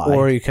it in the fly.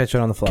 or you catch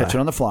it on the fly. Catch it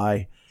on the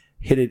fly,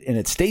 hit it, and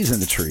it stays in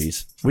the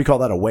trees. We call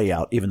that a way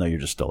out, even though you're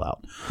just still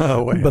out.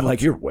 Oh, way But out.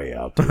 like you're way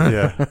out. Dude.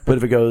 Yeah. But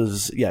if it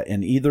goes,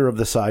 in either of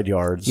the side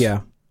yards,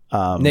 Yeah.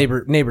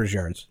 Neighbors'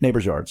 yards.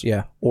 neighbors' yards,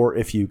 Yeah. or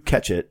if you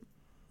catch it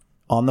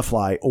on the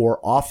fly or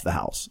off the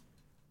house,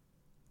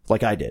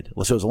 like I did.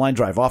 So it was a line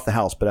drive off the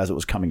house, but as it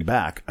was coming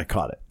back, I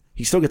caught it.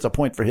 He still gets a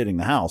point for hitting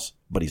the house,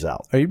 but he's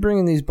out. Are you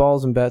bringing these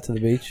balls and bat to the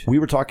beach? We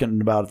were talking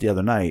about it the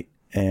other night,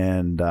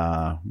 and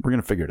we're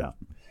going to figure it out.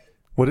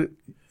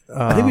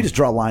 I think we just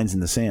draw lines in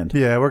the sand.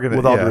 Yeah, we're gonna.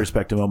 With all yeah. due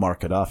respect to Muammar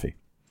Gaddafi.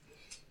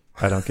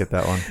 I don't get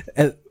that one.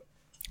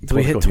 Do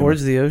we hit Political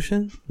towards the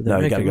ocean? Would that No,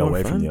 you make got to it go more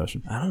away fun? from the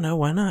ocean. I don't know.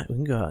 Why not? We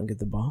can go out and get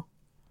the ball.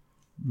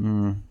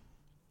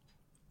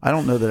 I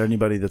don't know that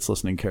anybody that's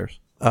listening cares.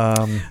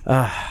 Can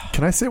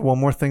I say one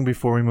more thing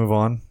before we move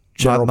on?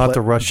 General not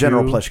to rush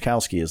General you.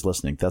 Pleshkowski is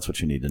listening. That's what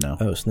you need to know.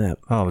 Oh, snap.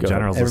 Oh, the Go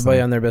general's Everybody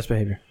listening. on their best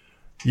behavior.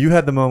 You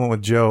had the moment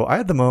with Joe. I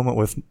had the moment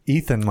with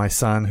Ethan, my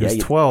son, who's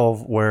Yeah,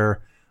 12,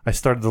 where I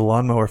started the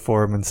lawnmower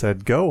for him and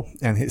said, "Go!"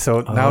 And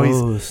so now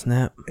Oh,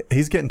 snap.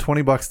 he's getting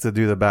 $20 to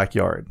do the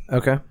backyard,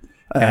 Okay. and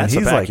That's a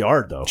he's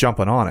backyard, though.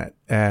 jumping on it.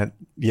 And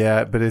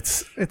yeah, but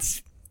it's.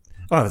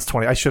 Oh, it's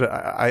 20. I should.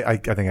 I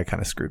think I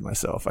kind of screwed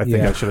myself. I think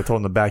Yeah. I should have told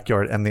him the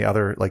backyard and the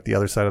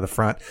other side of the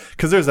front,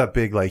 because there's that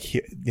big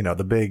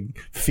the big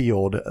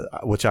field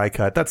which I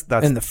cut. That's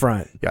In the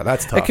front. yeah,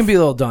 that's tough. It can be a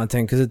little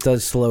daunting because it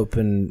does slope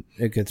and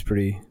it could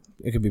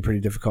be pretty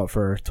difficult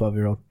for a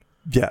 12-year-old.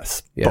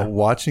 Yes. Yeah. But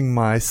watching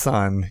my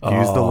son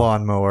use the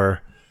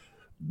lawnmower,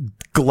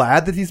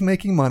 glad that he's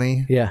making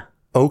money, Yeah.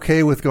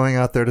 okay with going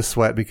out there to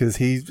sweat because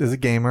he is a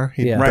gamer.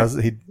 He Yeah. does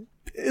he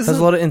Has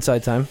a lot of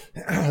inside time.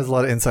 has a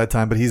lot of inside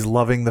time, but he's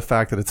loving the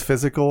fact that it's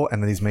physical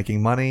and that he's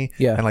making money.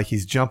 Yeah. And like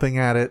he's jumping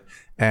at it.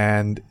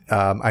 And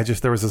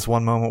there was this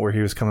one moment where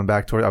he was coming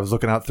back toward, I was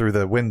looking out through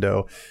the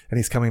window and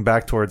he's coming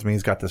back towards me.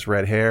 He's got this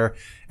red hair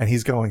and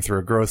he's going through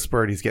a growth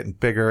spurt. He's getting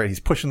bigger and he's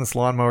pushing this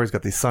lawnmower. He's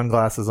got these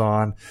sunglasses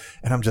on.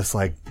 And I'm just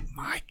like,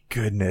 my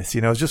goodness,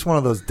 it's just one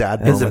of those dad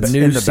It's a moments.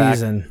 new in the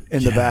season.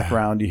 In the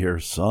background, you hear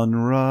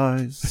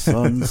sunrise,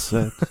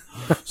 sunset,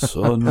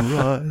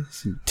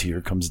 sunrise. And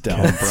tear comes down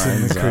In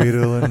Brian's the eye.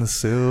 cradle and the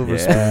silver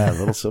spoon. Yeah,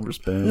 little silver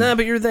spoon. No,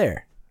 but you're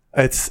there.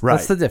 It's right.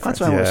 What's the difference?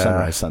 That's why I Yeah.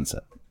 sunrise,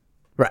 sunset.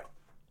 Right.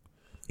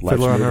 Life's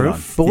Fiddler on the moving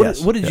Roof? But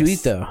Yes, what did you yes.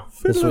 eat, though,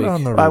 this Fiddler week?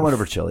 on the I Roof. went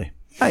over chili.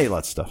 I ate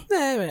lots of stuff.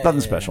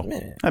 Nothing special.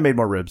 I made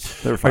more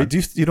ribs. They were fine.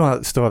 You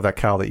don't still have that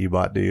cow that you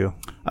bought, do you?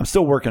 I'm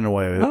still working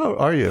away. Oh,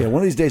 are you? Yeah,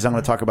 one of these days I'm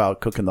going to talk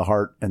about cooking the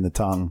heart and the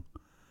tongue.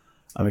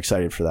 I'm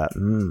excited for that.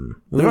 We've There's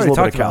a already little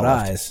talked bit of about cow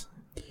left. eyes.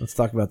 Let's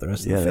talk about the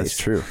rest Yeah, of the that's face.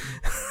 true.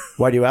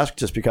 Why do you ask?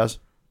 Just because?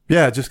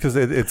 Yeah, just because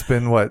it's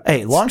been what?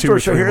 Hey, long 2 story or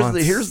short, 3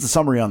 months. here's the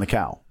summary on the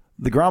cow.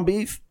 The ground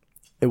beef,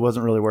 it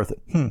wasn't really worth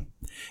it.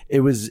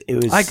 It was.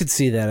 I could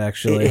see that,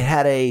 actually. It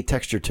had a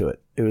texture to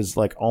it. It was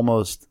like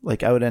almost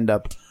like I would end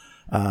up.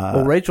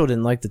 Well, Rachel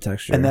didn't like the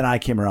texture. And then I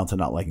came around to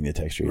not liking the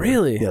texture. Either.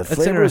 Really? Yeah, the That's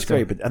flavor was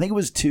interesting. great, but I think it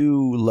was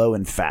too low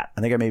in fat.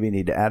 I think I maybe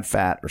need to add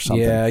fat or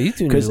something. Yeah, you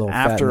do need a Because little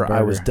fat in the after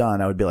I was burger.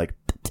 done, I would be like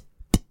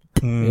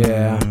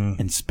Yeah.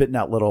 and spitting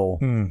out little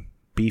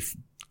beef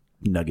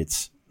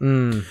nuggets.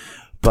 Mm.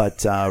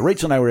 But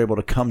Rachel and I were able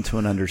to come to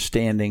an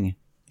understanding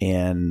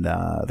in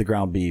the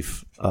ground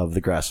beef of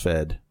the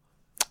grass-fed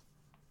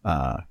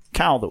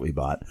cow that we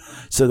bought,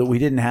 so that we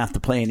didn't have to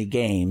play any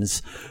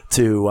games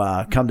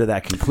to come to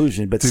that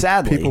conclusion. But Do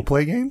sadly, people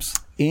play games?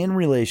 in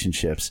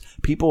relationships,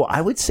 people,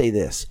 I would say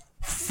this,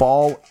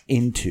 fall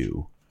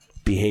into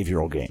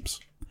behavioral games,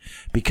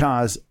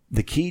 because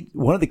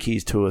one of the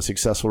keys to a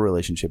successful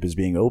relationship is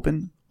being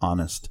open,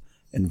 honest,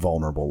 and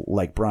vulnerable.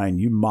 Like Brian,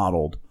 you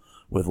modeled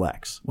with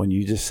Lex when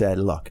you just said,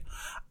 look,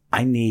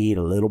 I need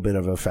a little bit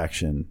of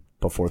affection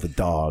before the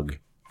dog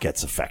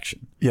gets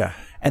affection. Yeah.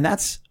 And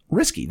that's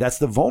risky. That's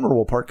the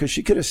vulnerable part, because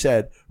she could have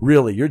said,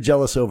 really, you're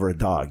jealous over a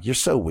dog. You're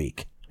so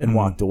weak, and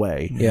walked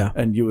away. Yeah.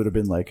 And you would have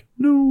been like,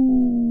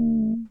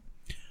 no.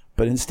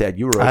 But instead,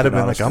 you were open, I'd have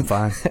been honest, like, I'm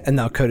fine. And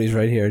now Cody's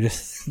right here,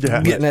 just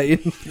Yeah. getting at you.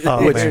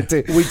 Oh, Which man. are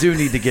too. We do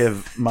need to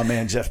give my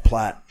man Jeff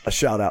Platt a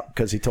shout out,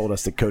 because he told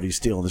us that Cody's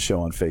stealing the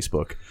show on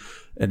Facebook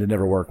and to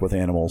never work with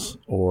animals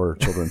or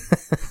children.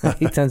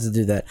 He tends to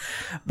do that.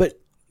 But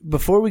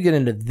before we get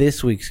into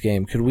this week's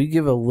game, could we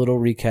give a little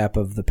recap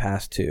of the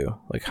past two,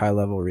 like high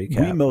level recap?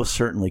 We most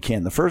certainly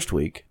can. The first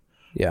week,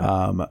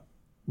 yeah.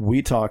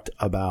 we talked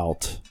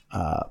about,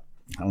 I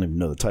don't even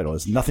know the title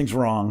is, Nothing's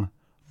Wrong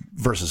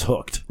versus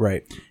Hooked.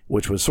 Right.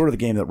 Which was sort of the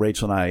game that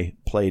Rachel and I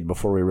played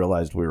before we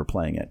realized we were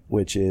playing it,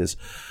 which is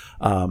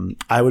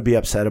I would be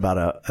upset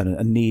about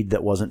a need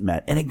that wasn't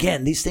met. And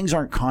again, these things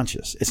aren't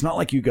conscious. It's not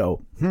like you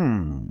go,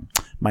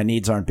 my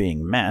needs aren't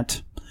being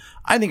met.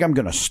 I think I'm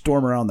going to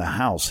storm around the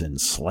house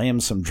and slam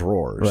some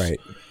drawers Right.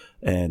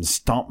 and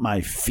stomp my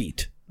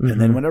feet.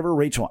 And then whenever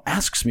Rachel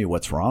asks me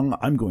what's wrong,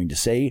 I'm going to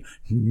say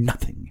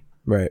nothing.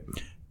 Right.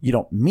 You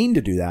don't mean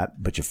to do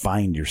that, but you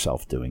find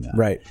yourself doing that.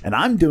 Right. And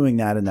I'm doing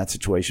that in that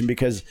situation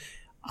because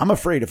I'm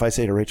afraid if I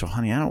say to Rachel,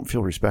 honey, I don't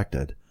feel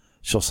respected,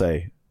 she'll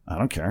say, I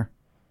don't care,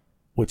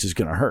 which is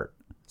going to hurt.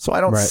 So I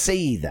don't Right.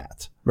 say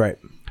that. Right.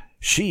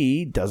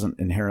 She doesn't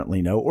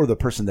inherently know, or the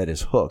person that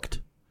is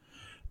hooked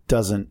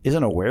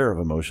isn't aware of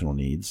emotional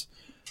needs.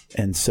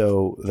 And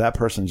so that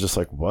person's just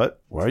like, what?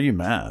 Why are you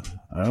mad?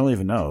 I don't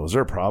even know. Is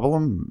there a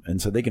problem?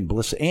 And so they can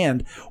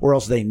or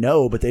else they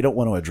know, but they don't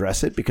want to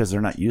address it because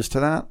they're not used to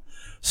that.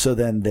 So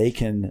then they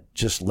can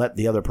just let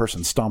the other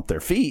person stomp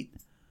their feet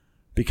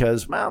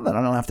because, well, then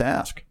I don't have to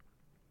ask.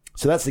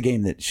 So that's the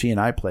game that she and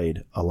I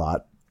played a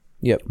lot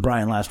Yep.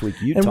 Brian, last week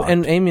you And, talked.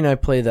 and Amy and I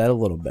play that a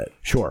little bit.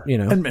 Sure. You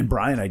know. And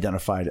Brian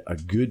identified a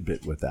good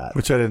bit with that.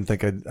 Which I didn't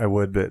think I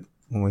would, but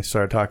when we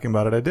started talking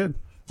about it, I did.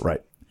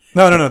 Right.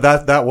 No.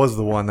 That was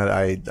the one that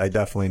I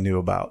definitely knew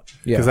about.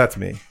 Yeah. Because that's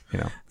me, you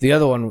know. The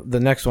other one, the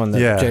next one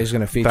that Yeah. Jay's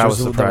going to feature, That was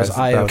that was surprising.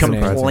 That was eye-opening.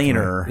 surprising.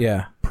 Complainer.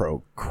 Yeah.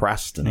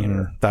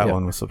 Procrastinator. That Yeah.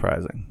 one was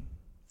surprising.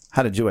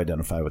 How did you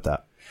identify with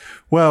that?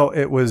 Well,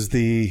 it was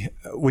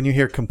when you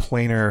hear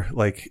complainer,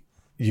 like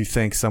you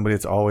think somebody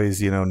that's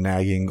always,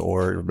 nagging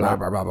or blah,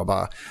 blah, blah, blah,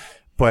 blah.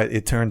 But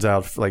it turns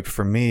out, like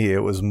for me,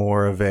 it was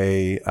more of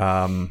a,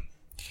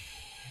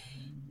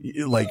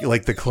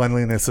 like the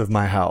cleanliness of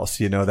my house,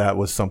 that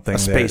was something A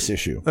space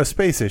issue. A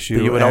space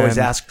issue. You would always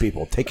And- ask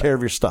people, take care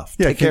of your stuff.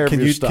 Yeah, Take care of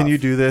your stuff. Can you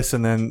do this,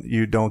 and then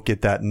you don't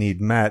get that need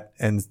met,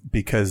 and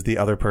because the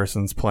other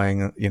person's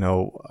playing,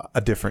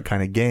 a different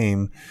kind of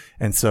game,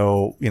 and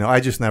so I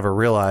just never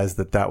realized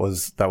that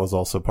was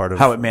also part of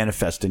how it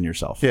manifests in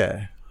yourself.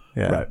 Yeah.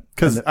 Right.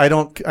 Because I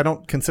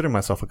don't consider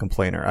myself a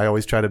complainer. I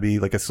always try to be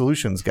like a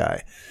solutions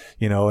guy,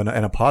 and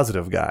a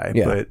positive guy.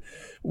 Yeah. But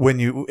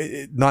when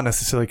not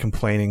necessarily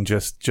complaining,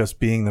 just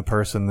being the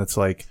person that's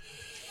like,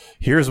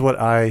 here's what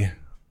I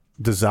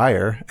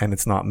desire and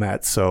it's not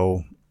met.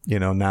 So,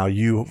 now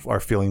you are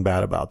feeling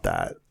bad about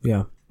that.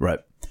 Yeah. Right.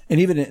 And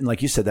even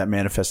like you said, that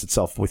manifests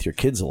itself with your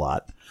kids a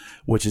lot,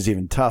 which is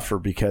even tougher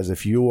because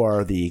if you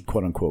are the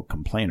quote unquote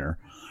complainer,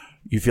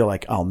 you feel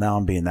like, oh, now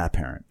I'm being that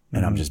parent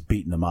and I'm just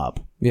beating them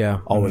up. Yeah.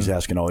 Always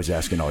asking, always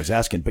asking, always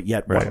asking. But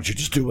yet, why don't you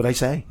just do what I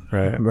say?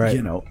 Right. Right.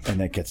 And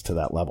that gets to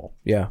that level.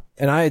 Yeah.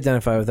 And I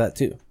identify with that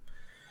too.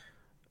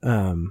 So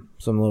I'm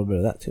a little bit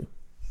of that too.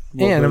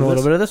 And I'm a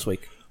little bit of this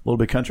week. A little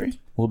bit country, a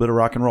little bit of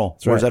rock and roll.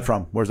 Where's right. that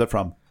from? Where's that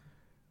from?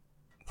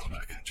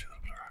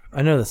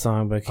 I know the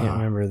song, but I can't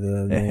remember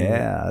the name.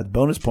 Yeah.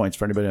 Bonus points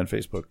for anybody on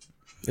Facebook.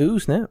 Ooh,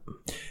 snap.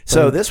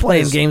 So this one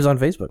Playing is games on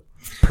Facebook.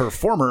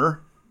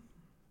 Performer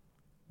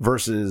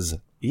versus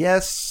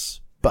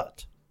Yes,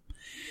 But.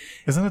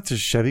 Isn't it a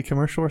Chevy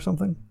commercial or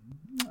something?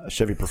 A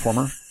Chevy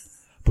Performer.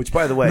 Which,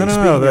 by the way, No.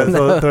 speaking of-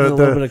 A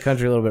little bit of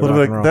country, a little bit of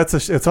rock and roll.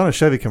 It's on a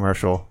Chevy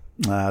commercial.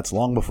 it's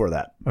long before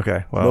that.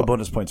 Okay. Well, No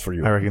bonus points for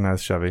you. I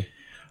recognize Chevy.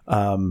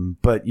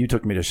 But you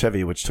took me to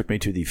Chevy, which took me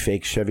to the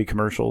fake Chevy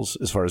commercials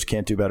as far as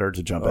Can't Do Better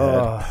to jump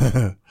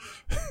ahead.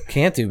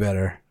 Can't do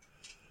better.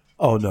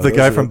 Oh, no. The those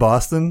guy are- from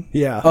Boston?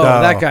 Yeah. Oh,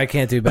 No. that guy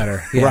can't do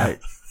better. Yeah. Right.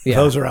 Yeah.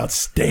 Those are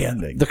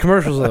outstanding. The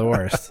commercials are the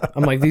worst.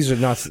 I'm like, these are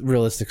not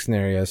realistic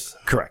scenarios.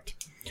 Correct.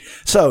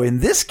 So in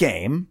this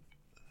game,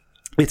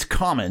 it's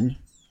common.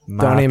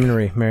 Donnie and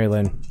Marie, Mary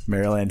Lynn.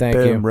 Maryland, Thank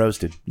boom, you.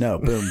 roasted. No,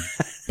 boom,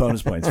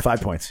 bonus points,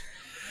 5 points.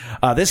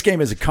 This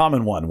game is a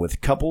common one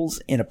with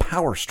couples in a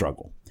power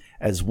struggle,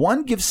 as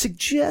one gives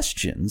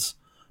suggestions,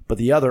 but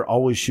the other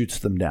always shoots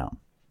them down.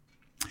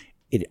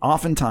 It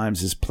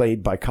oftentimes is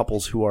played by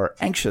couples who are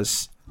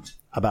anxious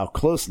about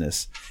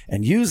closeness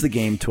and use the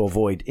game to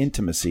avoid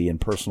intimacy and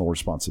personal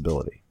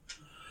responsibility.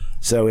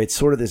 So it's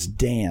sort of this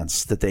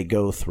dance that they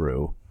go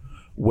through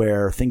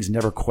where things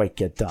never quite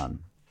get done.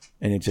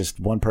 And it just,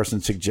 one person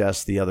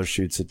suggests, the other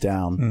shoots it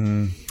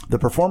down. The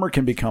performer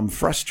can become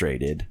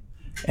frustrated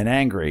and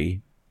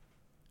angry,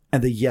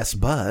 and the yes,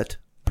 but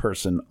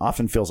person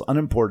often feels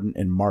unimportant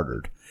and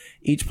martyred.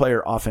 Each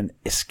player often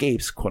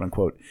escapes, quote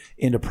unquote,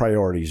 into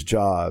priorities,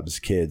 jobs,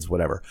 kids,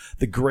 whatever.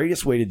 The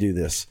greatest way to do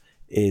this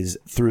is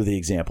through the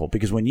example,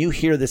 because when you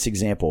hear this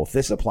example, if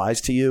this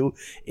applies to you,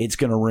 it's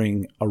going to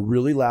ring a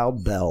really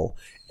loud bell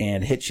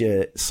and hit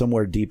you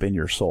somewhere deep in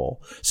your soul.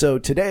 So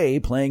today,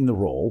 playing the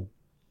role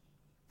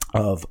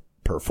of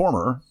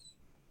performer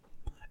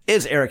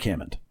is Eric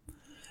Hammond,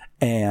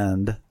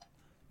 and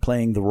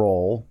playing the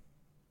role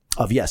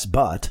of yes,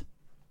 but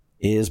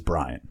is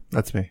Brian.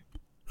 That's me.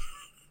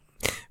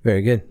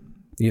 Very good.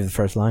 You have the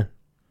first line.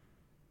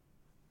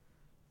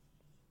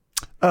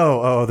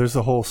 Oh, there's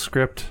a whole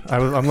script.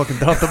 I'm looking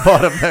down at the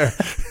bottom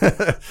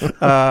there.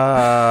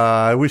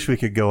 I wish we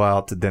could go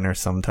out to dinner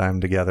sometime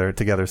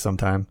together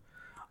sometime.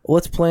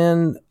 Let's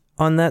plan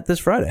on that this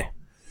Friday.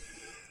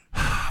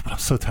 But I'm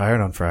so tired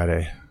on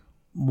Friday.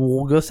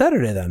 We'll go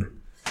Saturday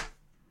then.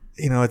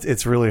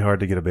 It's really hard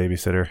to get a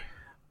babysitter.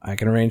 I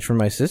can arrange for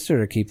my sister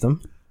to keep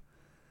them.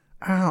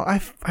 Oh, I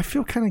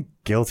feel kind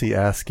of guilty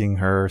asking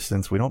her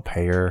since we don't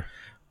pay her.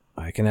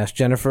 I can ask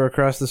Jennifer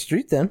across the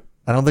street then.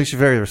 I don't think she's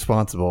very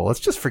responsible.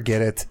 Let's just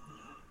forget it.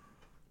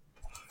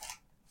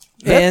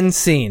 And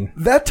scene.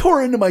 That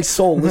tore into my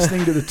soul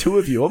listening to the two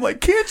of you. I'm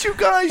like, can't you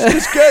guys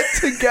just get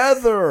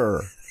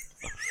together?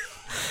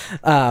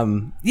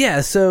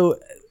 Yeah, so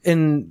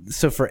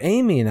for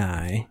Amy and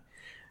I,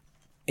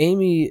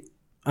 Amy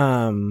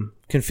can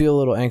feel a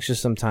little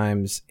anxious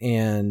sometimes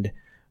and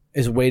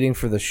is waiting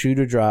for the shoe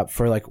to drop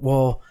for like,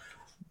 well,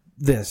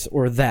 this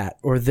or that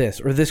or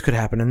this could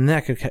happen and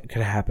that could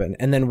happen.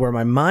 And then where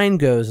my mind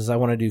goes is I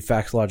want to do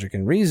facts, logic,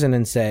 and reason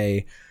and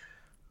say,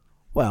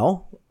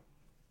 well,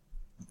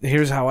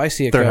 here's how I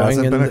see it There going.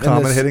 hasn't been a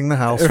comet hitting the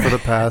house for the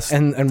past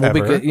and we'll ever.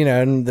 be good,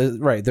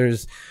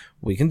 and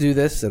we can do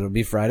this. It'll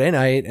be Friday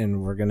night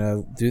and we're going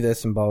to do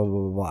this and blah, blah,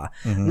 blah, blah, blah.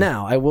 Mm-hmm.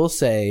 Now, I will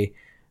say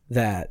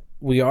that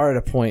we are at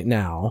a point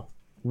now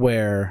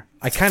where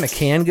I kind of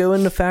can go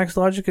into facts,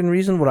 logic, and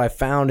reason. What I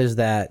found is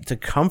that to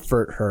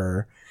comfort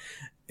her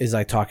is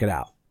I talk it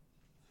out.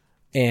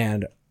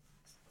 And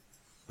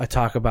I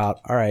talk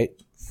about, all right,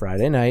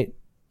 Friday night,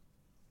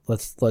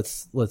 let's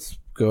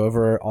go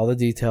over all the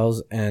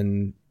details,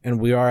 and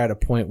we are at a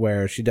point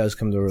where she does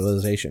come to a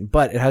realization.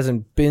 But it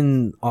hasn't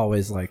been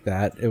always like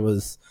that.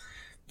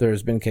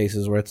 There's been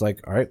cases where it's like,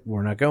 all right,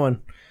 we're not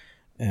going,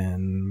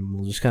 and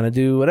we'll just kind of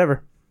do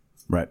whatever.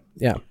 Right.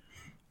 Yeah.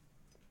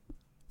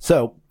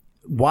 So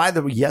why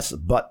the yes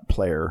but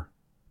player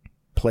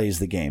plays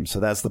the game. So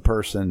that's the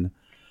person,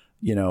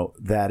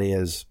 that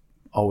is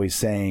always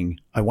saying,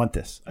 I want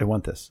this, I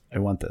want this, I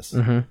want this.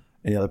 Mm-hmm. And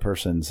the other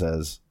person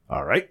says,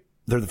 all right,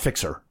 they're the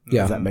fixer.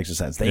 Yeah. If that makes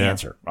sense. They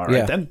answer. All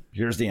right, then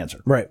here's the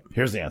answer. Right.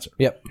 Here's the answer.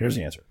 Yep. Here's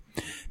the answer.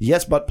 The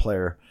yes but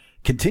player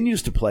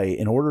continues to play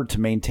in order to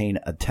maintain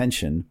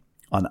attention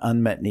on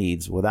unmet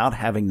needs without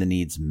having the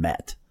needs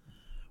met,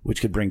 which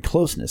could bring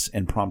closeness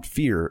and prompt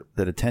fear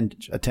that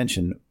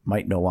attention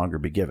might no longer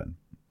be given.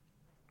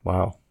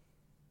 Wow.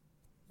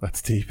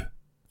 That's deep.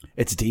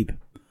 It's deep.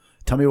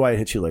 Tell me why it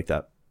hits you like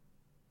that.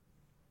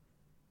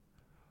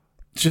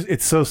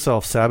 It's so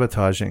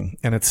self-sabotaging,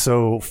 and it's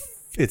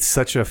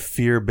such a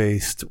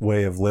fear-based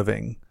way of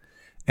living.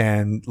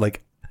 And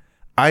like,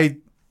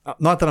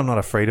 not that I'm not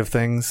afraid of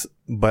things,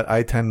 but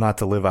I tend not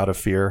to live out of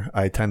fear.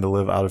 I tend to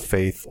live out of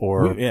faith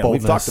or boldness.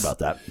 We've talked about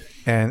that.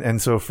 And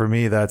so for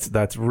me,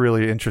 that's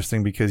really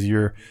interesting, because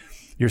you're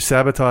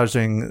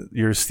sabotaging,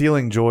 you're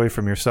stealing joy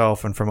from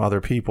yourself and from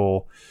other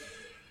people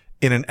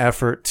in an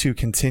effort to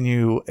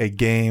continue a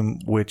game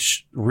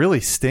which really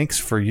stinks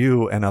for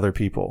you and other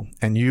people.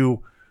 And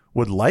you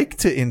would like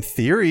to, in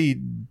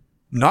theory,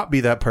 not be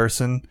that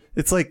person.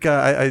 It's like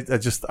I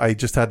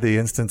just had the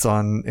instance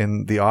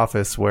in The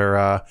Office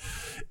where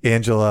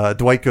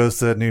Dwight goes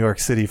to New York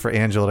City for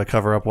Angela to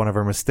cover up one of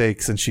her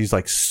mistakes, and she's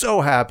like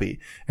so happy,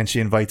 and she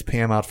invites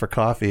Pam out for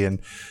coffee,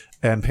 and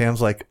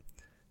Pam's like,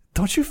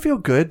 don't you feel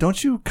good?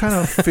 Don't you kind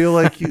of feel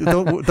like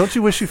don't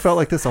you wish you felt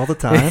like this all the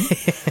time?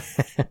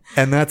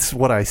 And that's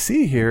what I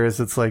see here is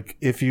it's like,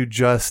 if you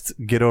just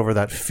get over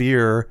that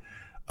fear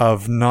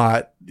of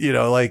not,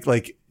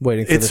 like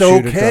waiting for it's the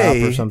shoe to okay.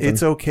 drop or something.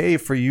 It's okay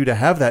for you to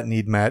have that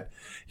need met.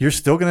 You're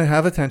still going to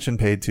have attention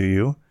paid to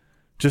you.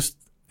 Just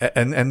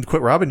and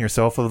quit robbing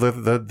yourself of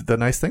the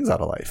nice things out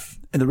of life.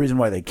 And the reason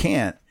why they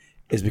can't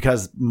is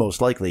because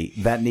most likely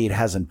that need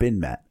hasn't been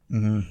met.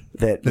 Mm-hmm.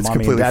 That it's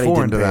mommy and daddy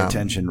foreign didn't to pay them.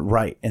 attention,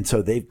 right? And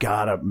so they've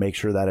got to make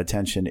sure that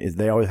attention is.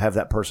 They always have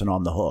that person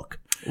on the hook,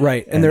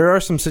 right? And there are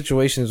some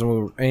situations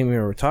when Amy and we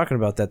were talking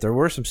about that. There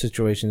were some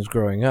situations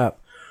growing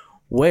up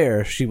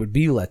where she would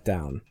be let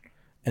down,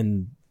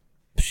 and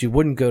she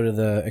wouldn't go to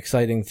the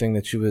exciting thing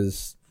that she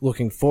was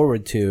looking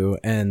forward to,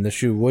 and the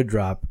shoe would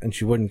drop, and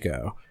she wouldn't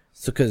go.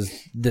 So,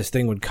 because this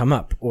thing would come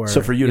up, or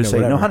so for you to say,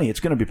 whatever. "No, honey,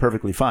 it's going to be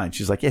perfectly fine."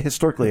 She's like, "Yeah,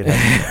 historically it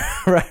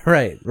has."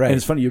 right. And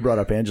it's funny you brought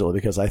up Angela,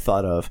 because I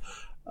thought of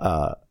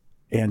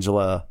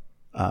Angela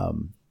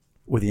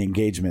with the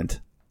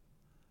engagement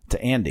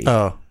to Andy.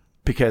 Oh,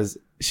 because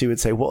she would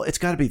say, "Well, it's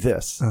got to be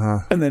this,"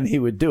 and then he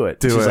would do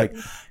it. She's like,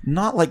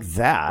 "Not like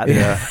that."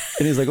 Yeah.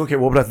 And he's like, "Okay,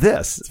 well, what about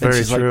this?" It's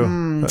very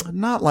true. Like,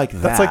 not like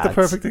that. That's like the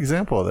perfect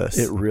example of this.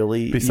 It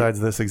really. Besides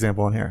this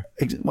example in here,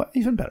 Well,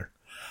 even better.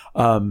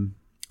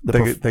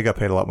 They got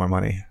paid a lot more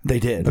money. They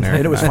did, Than Eric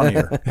and it was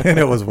funnier, and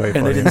it was way and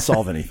funnier. they didn't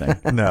solve anything.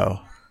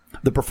 No.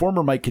 The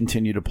performer might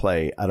continue to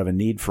play out of a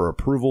need for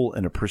approval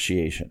and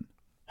appreciation,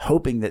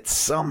 hoping that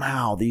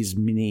somehow these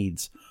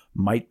needs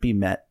might be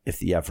met if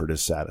the effort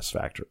is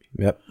satisfactory.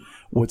 Yep.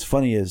 What's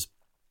funny is,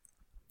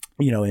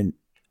 and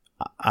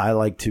I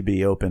like to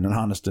be open and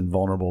honest and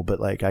vulnerable, but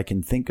like I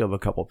can think of a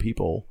couple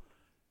people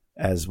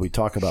as we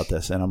talk about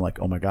this, and I'm like,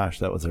 oh my gosh,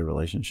 that was their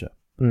relationship.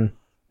 And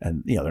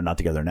they're not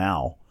together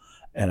now.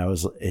 And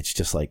it's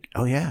just like,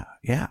 oh yeah,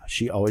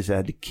 she always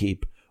had to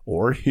keep,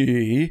 or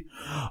he,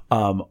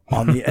 on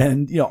the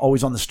end,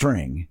 always on the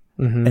string.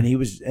 Mm-hmm. And he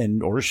was,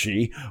 or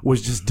she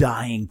was just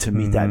dying to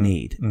meet that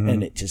need. Mm-hmm.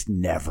 And it just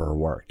never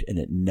worked. And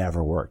it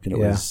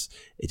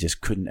it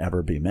just couldn't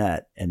ever be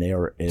met. And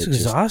it's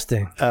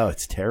exhausting.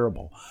 It's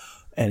terrible.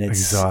 And it's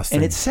exhausting.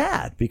 And it's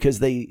sad because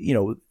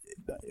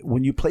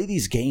when you play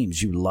these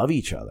games, you love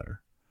each other,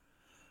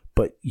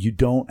 but you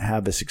don't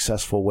have a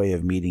successful way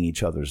of meeting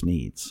each other's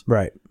needs.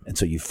 Right. And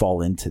so you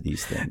fall into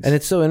these things. And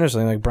it's so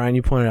interesting. Like, Brian,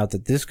 you pointed out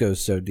that this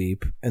goes so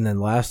deep. And then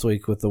last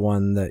week with the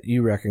one that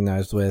you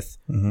recognized with,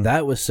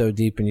 that was so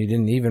deep and you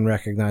didn't even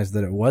recognize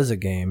that it was a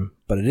game,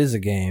 but it is a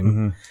game.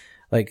 Mm-hmm.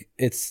 Like,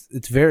 it's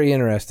very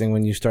interesting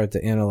when you start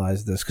to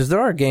analyze this. Because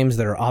there are games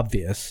that are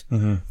obvious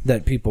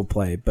that people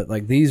play. But,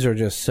 like, these are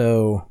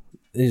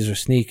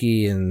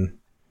sneaky and...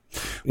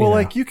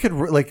 like you could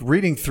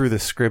reading through the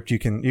script, you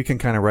can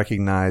kind of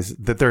recognize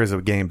that there is a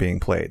game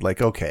being played.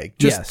 Like, okay,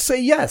 just say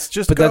yes,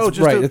 just go. That's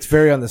right. It's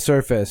very on the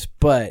surface,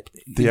 but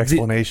the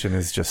explanation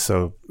is just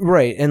so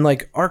right. And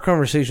like our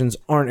conversations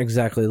aren't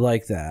exactly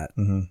like that.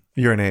 Mm-hmm.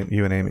 You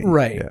and Amy,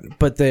 right? Yeah.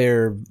 But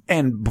they're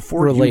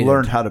before related. You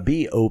learned how to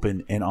be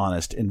open and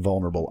honest and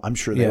vulnerable, I'm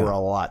sure they were a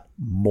lot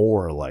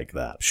more like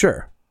that.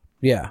 Sure.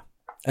 Yeah.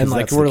 And 'Cause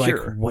like that's we're the like,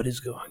 cure. what is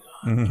going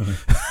on?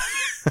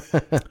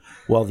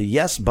 Well, the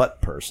yes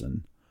but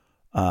person,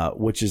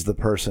 which is the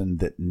person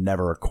that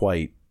never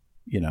quite,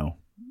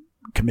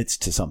 commits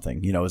to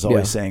something, is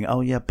always saying,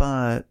 oh yeah,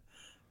 but,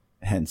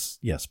 hence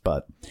yes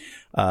but.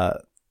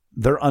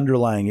 Their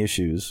underlying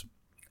issues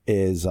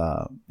is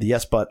the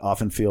yes but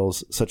often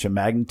feels such a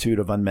magnitude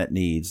of unmet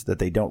needs that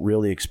they don't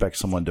really expect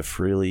someone to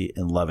freely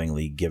and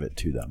lovingly give it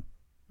to them.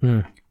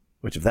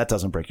 Which, if that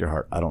doesn't break your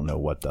heart, I don't know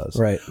what does.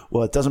 Right.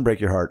 Well, it doesn't break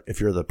your heart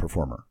if you're the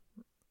performer,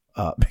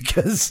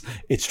 because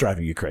it's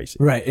driving you crazy.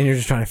 Right. And you're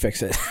just trying to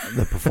fix it.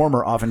 The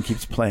performer often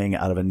keeps playing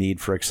out of a need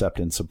for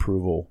acceptance,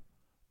 approval,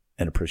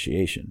 and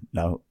appreciation.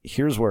 Now,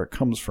 here's where it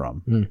comes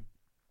from.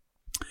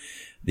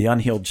 The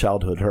unhealed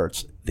childhood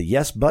hurts. The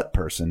yes but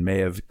person may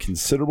have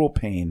considerable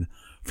pain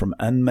from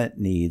unmet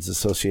needs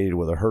associated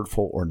with a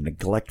hurtful or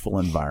neglectful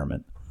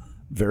environment.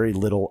 Very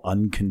little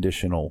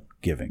unconditional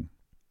giving.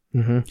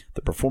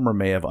 The performer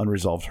may have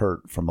unresolved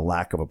hurt from a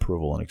lack of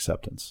approval and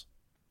acceptance.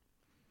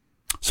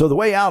 So the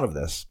way out of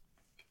this,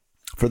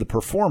 for the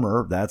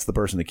performer, that's the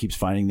person that keeps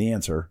finding the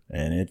answer,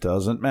 and it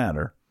doesn't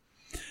matter.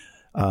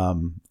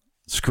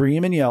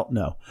 Scream and yell.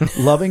 No.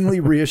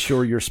 Lovingly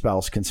reassure your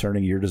spouse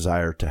concerning your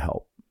desire to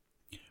help.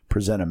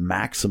 Present a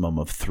maximum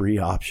of 3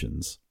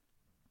 options.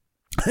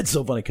 It's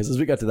so funny because as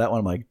we got to that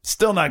one, I'm like,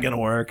 still not going to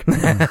work.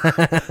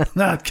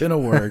 Not going to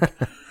work.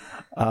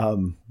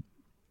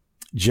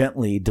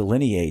 Gently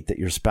delineate that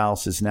your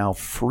spouse is now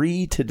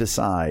free to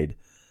decide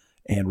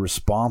and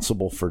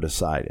responsible for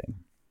deciding.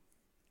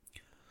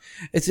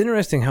 It's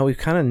interesting how we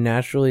kind of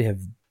naturally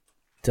have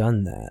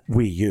done that.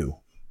 You.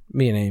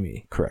 Me and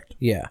Amy. Correct.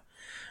 Yeah.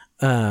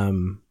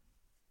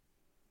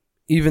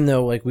 Even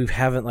though like we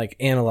haven't like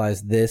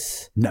analyzed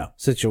this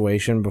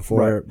situation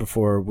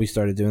before we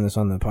started doing this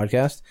on the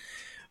podcast,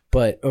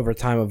 but over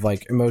time of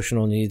like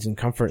emotional needs and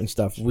comfort and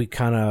stuff,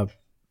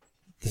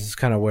 this is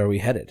kind of where we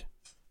headed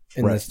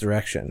in this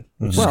direction,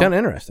 which is kind of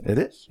interesting. It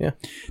is. Yeah.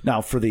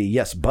 Now, for the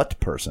yes but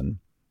person,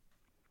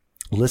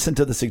 listen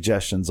to the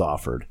suggestions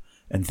offered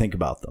and think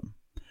about them.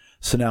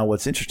 So now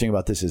what's interesting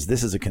about this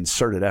is a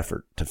concerted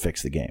effort to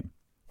fix the game.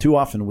 Too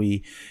often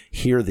we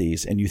hear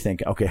these and you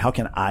think, okay, how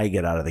can I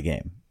get out of the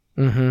game?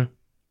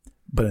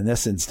 But in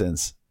this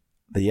instance,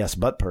 the yes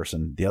but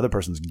person, the other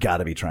person's got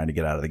to be trying to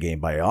get out of the game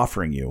by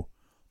offering you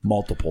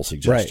multiple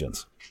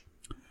suggestions.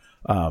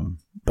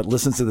 But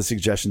listen to the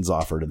suggestions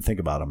offered and think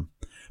about them.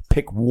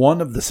 Pick one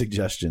of the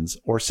suggestions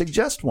or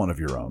suggest one of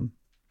your own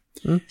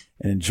and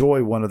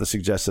enjoy one of the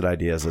suggested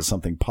ideas as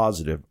something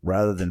positive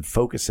rather than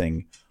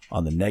focusing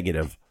on the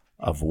negative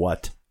of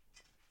what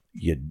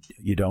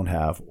you don't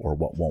have or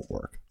what won't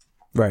work.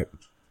 Right.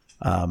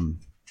 And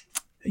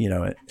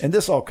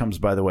this all comes,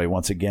 by the way,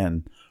 once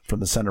again, from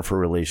the Center for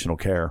Relational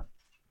Care,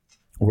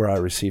 where I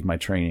received my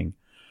training,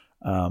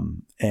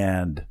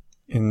 and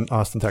in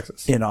Austin,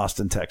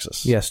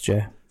 Texas. Yes,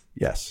 Jay.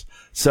 Yes.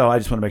 So I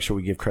just want to make sure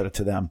we give credit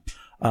to them.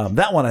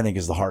 That one I think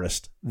is the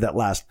hardest, that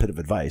last bit of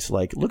advice.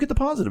 Like, look at the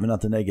positive and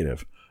not the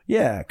negative.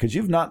 Yeah, because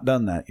you've not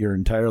done that your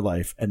entire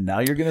life, and now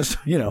you're going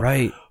to,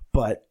 Right.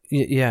 But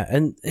yeah,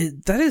 and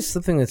that is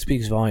something that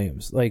speaks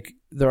volumes. Like,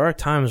 there are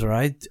times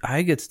where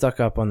I get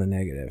stuck up on the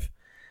negative,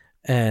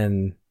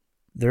 and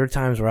there are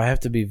times where I have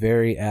to be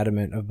very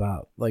adamant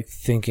about like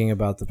thinking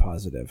about the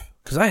positive,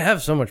 because I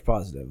have so much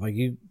positive. Like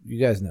you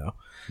guys know,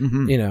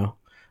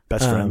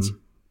 best friends.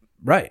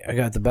 Right. I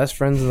got the best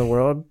friends in the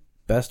world,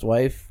 best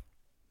wife,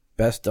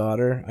 best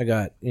daughter. I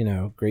got,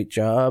 great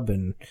job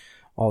and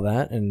all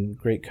that, and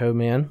great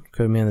Codeman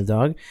the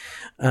dog.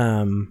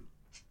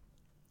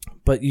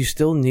 But you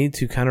still need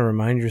to kind of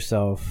remind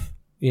yourself,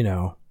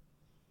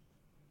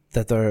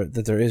 that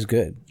there is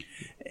good.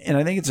 And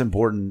I think it's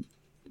important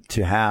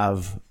to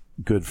have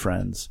good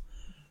friends,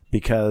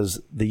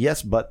 because the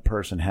yes but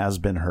person has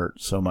been hurt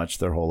so much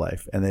their whole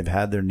life, and they've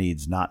had their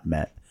needs not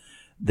met,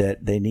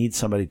 that they need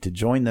somebody to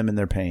join them in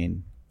their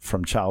pain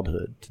from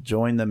childhood, to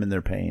join them in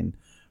their pain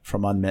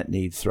from unmet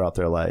needs throughout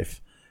their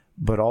life,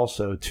 but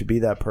also to be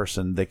that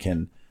person that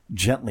can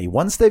gently,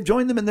 once they've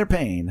joined them in their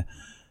pain,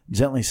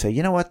 gently say,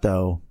 you know what,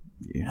 though,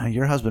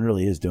 your husband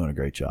really is doing a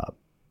great job,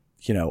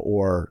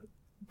 or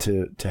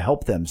to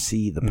help them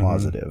see the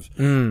positive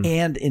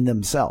and in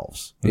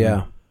themselves.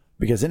 Yeah.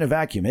 Because in a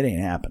vacuum, it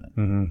ain't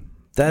happening.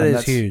 That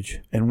is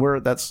huge. And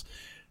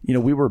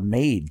we were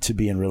made to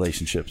be in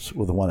relationships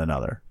with one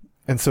another.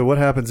 And so what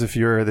happens if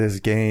you're at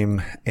this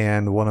game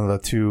and one of the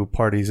two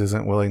parties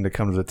isn't willing to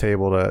come to the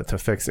table to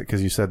fix it?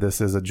 Because you said this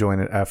is a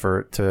joint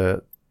effort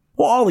to...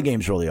 Well, all the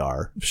games really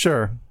are.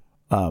 Sure.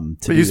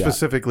 But you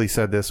specifically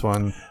said this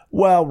one.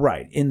 Well,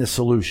 right. In the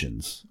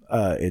solutions,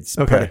 it's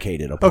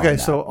predicated upon that.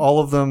 So all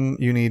of them,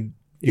 you need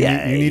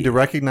to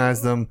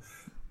recognize them,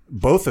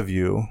 both of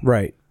you.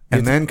 Right.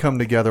 And then come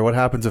together. What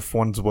happens if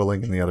one's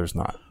willing and the other's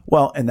not?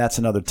 Well, and that's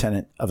another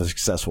tenet of a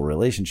successful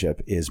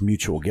relationship is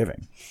mutual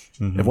giving.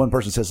 If one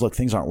person says, look,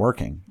 things aren't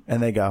working,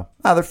 and they go,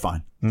 they're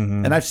fine.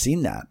 And I've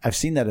seen that. I've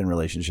seen that in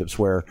relationships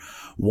where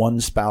one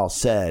spouse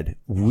said,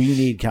 we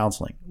need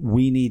counseling.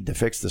 We need to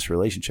fix this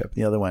relationship.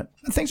 The other went,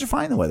 things are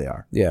fine the way they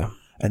are. Yeah.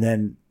 And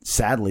then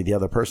sadly, the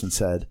other person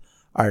said,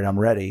 all right, I'm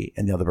ready.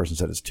 And the other person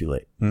said it's too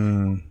late.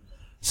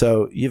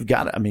 So you've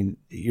got to, I mean,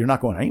 you're not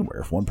going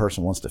anywhere if one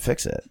person wants to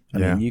fix it. I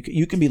mean,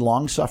 you can be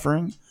long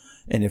suffering.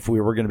 And if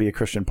we were going to be a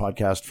Christian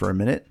podcast for a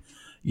minute,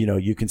 you know,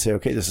 you can say,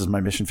 okay, this is my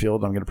mission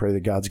field. I'm going to pray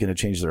that God's going to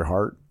change their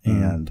heart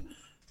and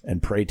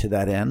pray to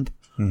that end.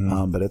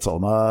 But it's a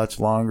much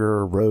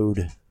longer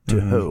road to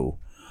hoe.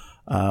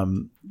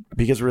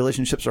 Because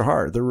relationships are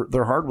hard.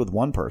 They're hard with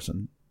one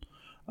person.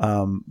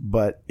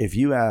 But if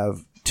you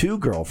have two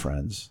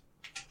girlfriends,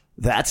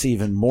 that's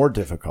even more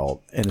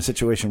difficult in a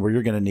situation where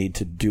you're going to need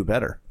to do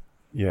better.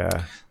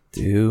 Yeah.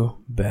 Do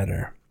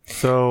better.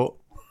 So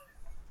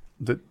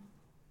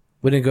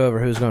we didn't go over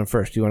who's going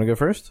first. Do you want to go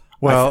first?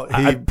 Well,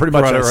 I pretty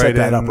much brought it set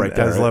that in up right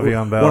there. as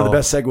Le'Veon Bell. One of the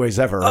best segues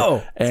ever.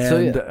 Oh,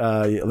 and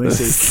so let me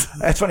see.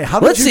 That's funny.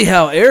 Let's see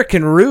how Eric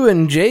can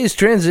ruin Jay's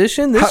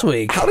transition this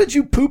week. How did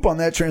you poop on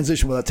that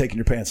transition without taking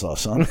your pants off,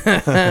 son?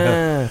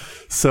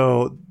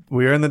 So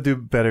we are in the Do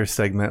Better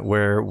segment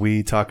where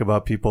we talk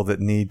about people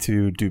that need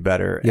to do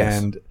better. Yes.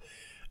 And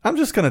I'm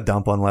just going to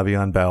dump on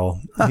Le'Veon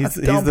Bell. He's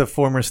the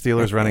former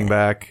Steelers running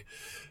back.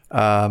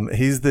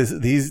 He's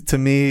to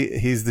me,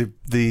 he's the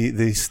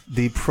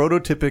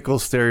prototypical,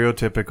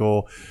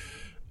 stereotypical,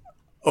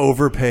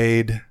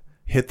 overpaid,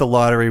 hit the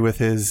lottery with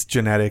his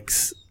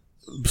genetics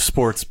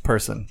sports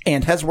person.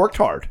 And has worked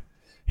hard.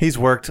 He's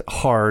worked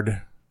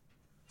hard.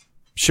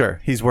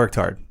 Sure, he's worked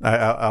hard.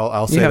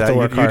 I'll say have that. to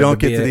work You hard don't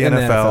to get be to the in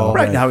the NFL. NFL.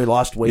 Right now, he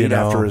lost weight You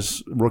know, after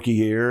his rookie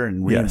year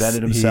and reinvented Yes,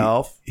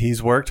 himself.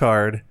 He's worked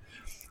hard,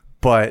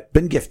 but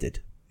Been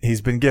gifted.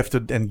 he's been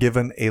gifted and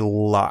given a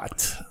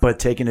lot. But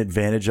taken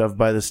advantage of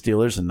by the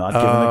Steelers and not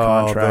given the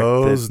contract.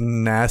 Those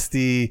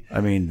nasty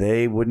I mean,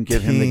 they wouldn't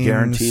give him the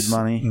guaranteed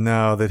money.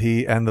 No, that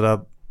he ended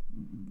up.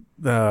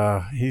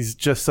 He's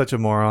just such a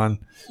moron.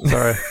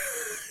 Sorry.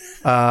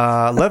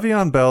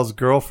 Le'Veon Bell's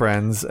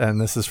girlfriends,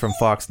 and this is from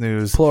Fox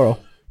News. Plural.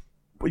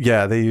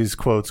 Yeah, they use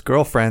quotes.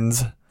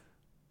 Girlfriends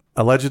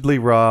allegedly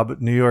rob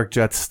New York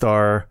Jets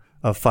star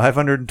of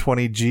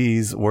 520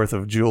 G's worth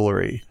of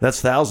jewelry.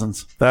 That's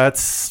thousands.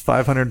 That's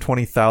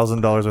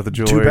 $520,000 worth of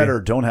jewelry. Do better.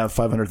 Don't have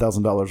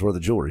 $500,000 worth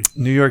of jewelry.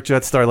 New York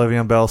Jets star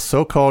Le'Veon Bell's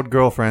so-called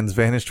girlfriends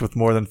vanished with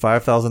more than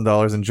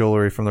 $5,000 in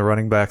jewelry from the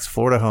running back's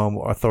Florida home,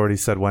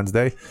 authorities said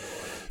Wednesday.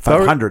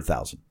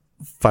 500,000.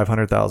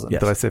 500,000. Yes.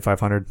 Did I say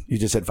 500? You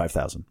just said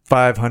 5,000.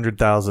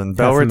 500,000.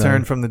 Bell $500,000.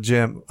 returned from the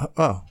gym.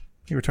 Oh,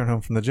 he returned home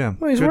from the gym.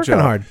 Well, he's Good working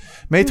job. hard.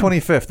 May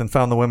 25th and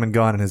found the women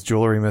gone and his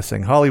jewelry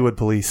missing. Hollywood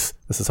police,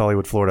 this is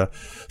Hollywood, Florida,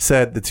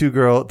 said the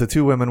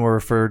two women were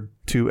referred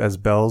to as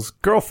Bell's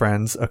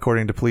girlfriends,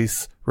 according to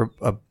police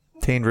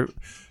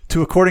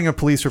according a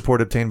police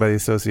report obtained by the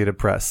Associated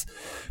Press.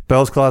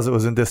 Bell's closet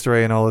was in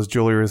disarray and all his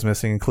jewelry was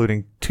missing,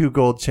 including 2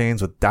 gold chains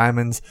with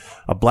diamonds,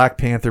 a Black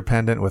Panther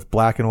pendant with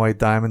black and white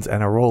diamonds,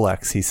 and a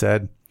Rolex, he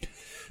said.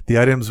 The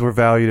items were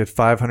valued at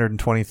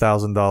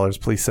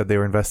 $520,000. Police said they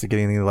were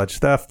investigating the alleged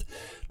theft.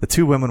 The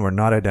 2 women were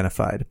not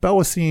identified. Bell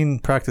was seen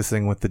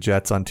practicing with the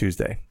Jets on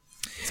Tuesday.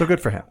 So good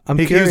for him.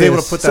 He was able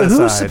to put that So who's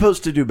aside.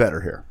 supposed to do better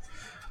here?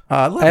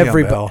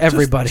 Le'Veon Bell.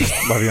 Everybody. Just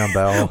Le'Veon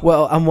Bell.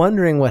 Well, I'm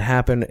wondering what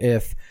happened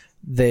if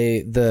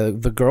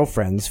the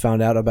girlfriends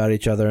found out about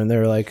each other and they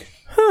were like,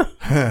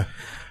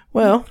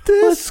 well,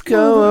 let's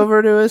go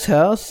over to his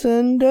house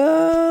and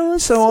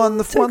So on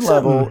the one take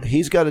level, something.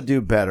 he's got to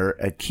do better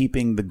at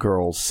keeping the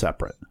girls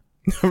separate.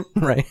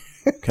 Right.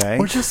 Okay.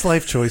 Or just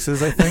life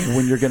choices, I think.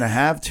 When you're going to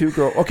have 2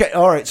 girls. Okay.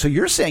 All right. So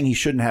you're saying he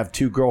shouldn't have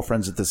 2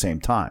 girlfriends at the same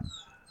time.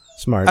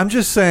 Smart. I'm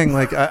just saying,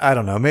 like, I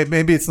don't know.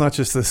 Maybe it's not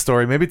just this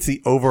story. Maybe it's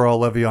the overall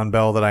Le'Veon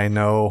Bell that I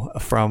know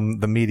from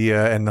the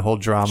media and the whole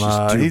drama.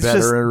 Just do He's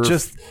better-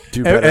 just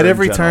do better at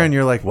every in turn. general.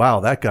 You're like, wow,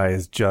 that guy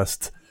is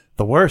just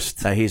the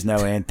worst. He's no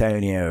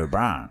Antonio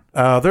Brown.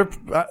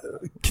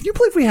 Can you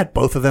believe we had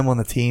both of them on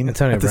the team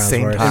Antonio at the Brown's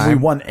same worse. And time? we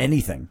won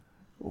anything.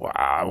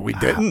 Wow, we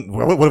didn't.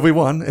 What have we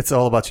won? It's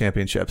all about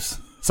championships.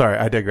 Sorry,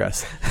 I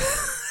digress.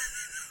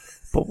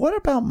 But what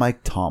about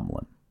Mike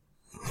Tomlin?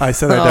 I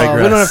said I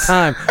digress. we don't have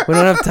time. We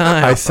don't have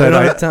time. I said we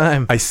don't I have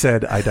time. I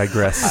said I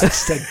digress. I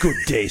said good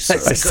day, sir.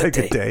 I said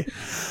good day.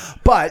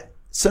 But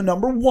so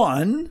number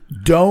 1,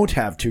 don't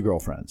have 2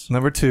 girlfriends.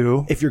 Number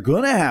 2, If you're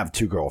going to have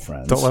 2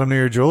 girlfriends, don't let them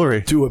near your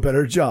jewelry. do a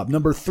better job.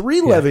 Number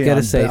 3, get a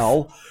Le'Veon safe.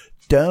 Bell,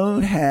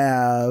 don't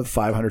have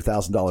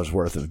 $500,000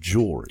 worth of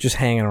jewelry. Just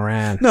hanging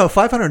around. No,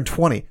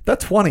 520.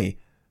 That's 20.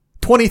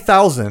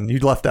 20,000 you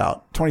left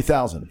out.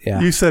 20,000. Yeah.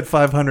 You said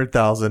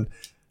 500,000.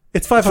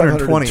 It's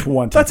 520.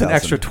 520,000. That's an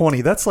extra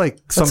 20. That's like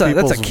some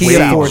That's a people's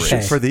Kia wage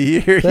Forte. for the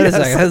year. That is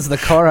Yes. that's the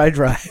car I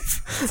drive.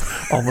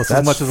 Almost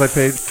as much as I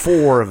paid.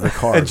 4 of the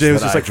cars And Jay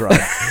was that just I like-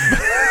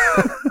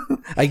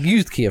 drive. I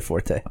used Kia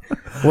Forte.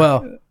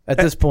 Well, at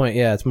this point,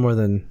 yeah, it's more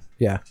than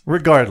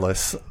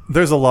Regardless,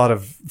 there's a lot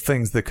of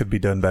things that could be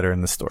done better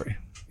in this story.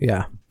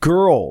 yeah.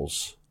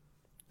 Girls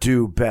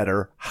do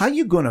better. How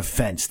you going to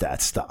fence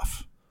that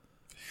stuff?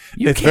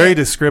 It's can't- very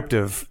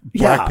descriptive.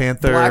 Black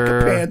Panther. Black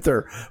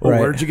Panther. Oh, Right.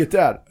 where'd you get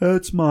that?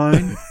 It's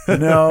mine.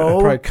 No.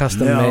 Probably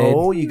custom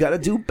no, made. you got to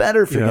do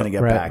better if you're Yeah, going to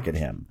get right. back at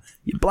him.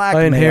 You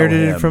blackmail I inherited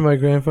him. it from my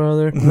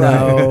grandfather.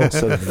 No.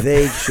 So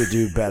they should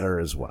do better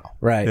as well.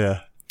 Right.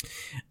 Yeah.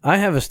 I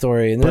have a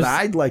story. And But there's,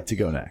 I'd like to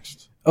go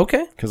next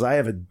okay. because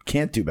I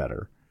can't do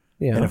better.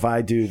 Yeah. And if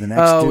I do the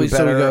next Oh, do so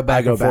better, we go back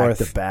I go and back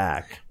forth. to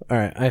back. All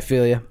right. I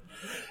feel you.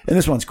 And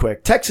this one's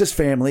quick. Texas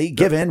family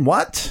given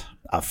what?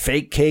 A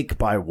fake cake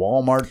by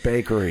Walmart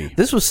Bakery.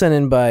 This was sent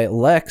in by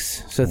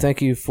Lex. So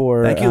thank you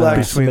for Thank you,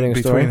 Lex. submitting a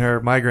story. Between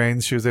her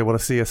migraines, she was able to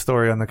see a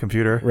story on the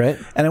computer. Right.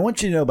 And I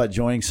want you to know about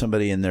joining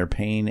somebody in their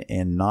pain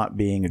and not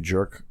being a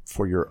jerk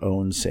for your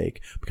own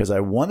sake. Because I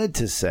wanted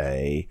to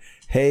say,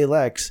 hey,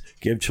 Lex,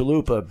 give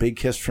Chalupa a big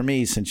kiss for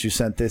me since you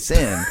sent this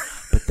in.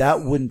 But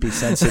that wouldn't be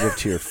sensitive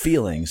to your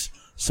feelings.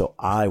 So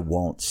I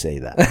won't say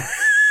that.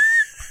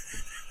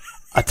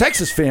 A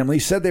Texas family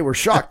said they were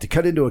shocked to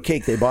cut into a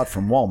cake they bought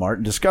from Walmart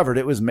and discovered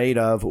it was made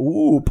of,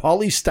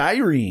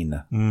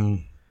 polystyrene.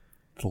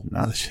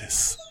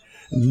 Delicious.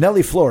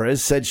 Nellie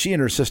Flores said she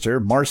and her sister,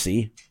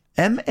 Marcy,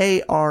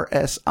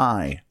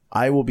 Marsi,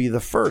 I will be the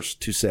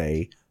first to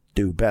say,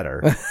 do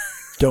better.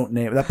 Don't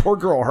name that poor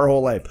girl her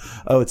whole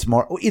life. Oh, it's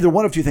either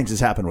one of two things has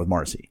happened with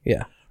Marcy.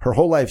 Yeah. Her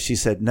whole life she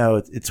said, no,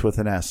 it's with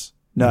an S.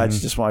 No, it's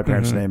just what my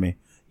parents named me.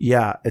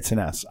 Yeah, it's an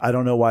S. I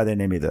don't know why they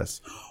named me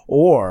this.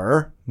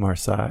 Or,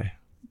 Marseille.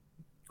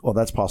 well,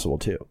 that's possible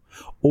too.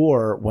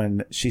 Or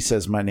when she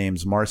says, my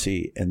name's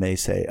Marcy, and they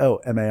say, oh,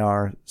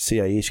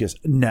 Marcie, she goes,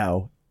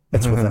 no,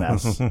 it's with an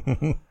S.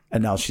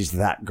 And now she's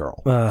that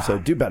girl. So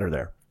do better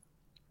there.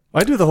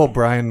 I do the whole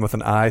Brian with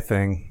an I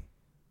thing.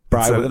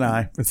 Brian with an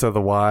I. Instead of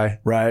the Y.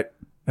 Right.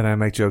 And I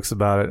make jokes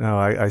about it. No,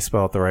 I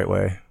spell it the right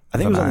way. I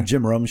think it was on the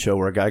Jim Rome show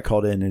where a guy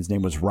called in and his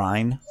name was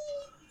Ryan. And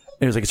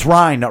he was like, it's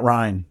Ryan, not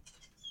Ryan.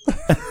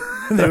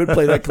 And they would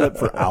play that clip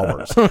for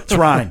hours. It's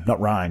Ryan, not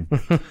Ryan.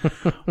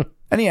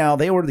 Anyhow,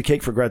 they ordered the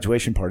cake for a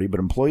graduation party, but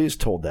employees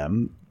told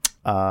them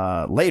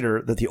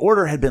later that the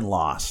order had been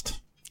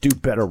lost. Do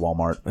better,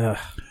 Walmart. Ugh.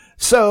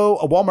 So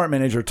a Walmart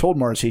manager told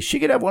Marcy she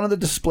could have one of the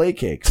display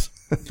cakes.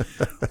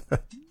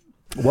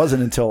 It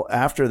wasn't until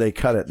after they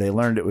cut it, they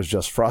learned it was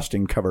just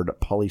frosting covered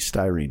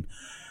polystyrene.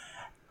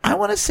 I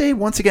want to say,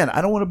 once again,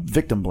 I don't want to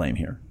victim blame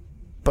here,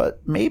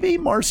 but maybe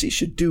Marcy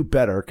should do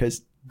better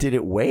because did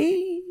it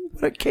weigh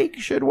what a cake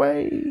should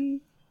weigh?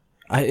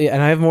 I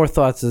have more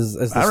thoughts as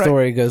the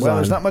story goes well, on.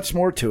 There's not much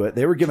more to it.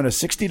 They were given a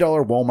 $60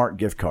 Walmart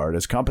gift card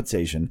as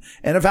compensation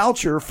and a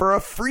voucher for a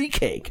free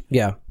cake.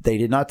 Yeah. They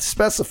did not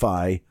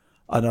specify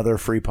another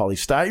free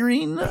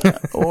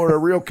polystyrene or a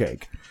real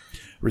cake.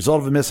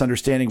 Result of a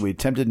misunderstanding, we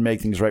attempted to make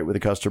things right with the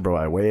customer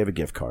by way of a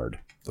gift card,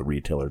 the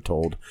retailer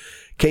told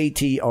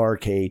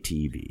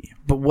KTRK-TV.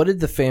 But what did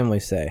the family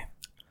say?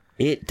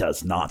 It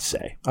does not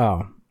say.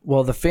 Oh,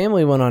 well, the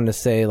family went on to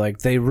say, like,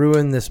 they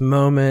ruined this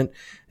moment.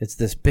 It's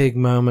this big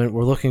moment.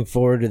 We're looking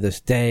forward to this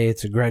day.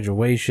 It's a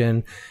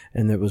graduation.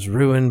 And it was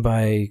ruined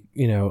by,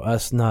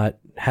 us not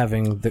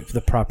having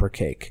the proper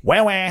cake.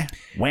 Wah, wah,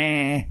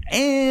 wah,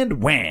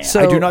 and wah.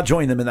 So- I do not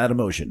join them in that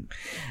emotion.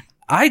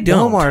 I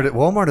don't.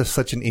 Walmart is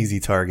such an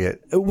easy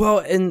target. Well,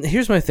 and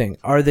here's my thing.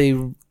 Are they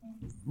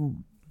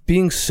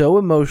being so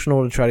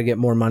emotional to try to get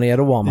more money out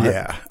of Walmart?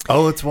 Yeah.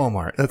 Oh, it's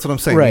Walmart. That's what I'm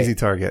saying. Right. Easy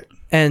target.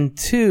 And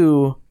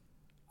two,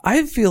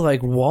 I feel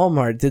like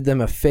Walmart did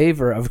them a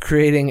favor of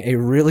creating a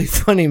really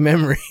funny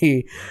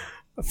memory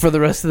for the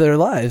rest of their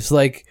lives.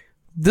 Like,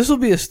 this will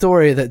be a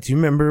story that, do you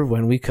remember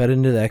when we cut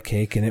into that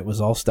cake and it was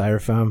all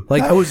styrofoam?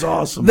 Like, That was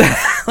awesome.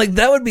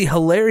 that would be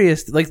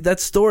hilarious. Like, that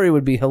story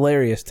would be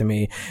hilarious to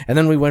me. And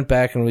then we went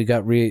back and we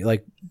got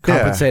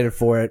compensated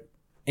for it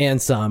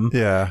and some.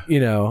 Yeah.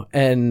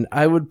 And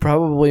I would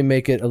probably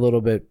make it a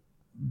little bit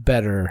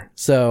better.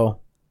 So,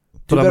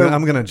 But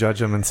I'm going to judge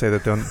them and say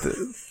that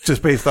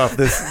just based off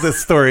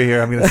this story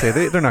here, I'm going to say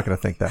they're not going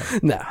to think that.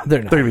 no, they're not.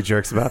 They're going to be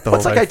jerks about the whole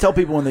It's like life. I tell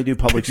people when they do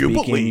public Could you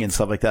speaking believe? and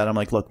stuff like that. I'm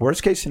like, look,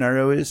 worst case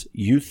scenario is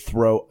you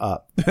throw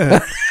up.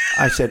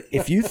 I said,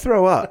 if you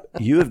throw up,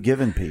 you have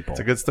given people It's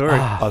a good story.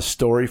 a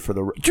story for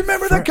the. Do you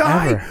remember that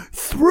guy Forever.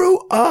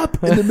 threw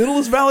up in the middle of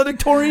his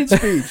valedictorian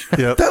speech?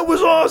 Yep. That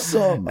was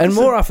awesome. And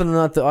more often than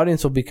not, the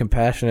audience will be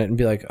compassionate and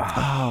be like,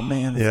 Oh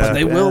man, Yeah.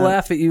 they will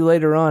laugh at you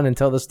later on and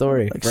tell the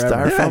story. Like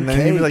forever. styrofoam Yeah, and then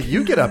you'd be cake. like,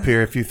 you get up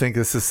here if you think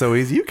this is so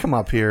easy. You come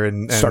up here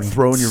and Start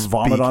throwing your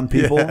vomit speak. on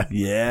people. Yeah.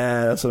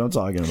 Yeah, that's what I'm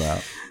talking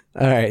about.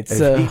 All right. If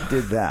So, he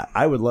did that,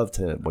 I would love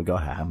to. Well, go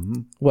ahead.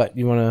 what?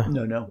 You want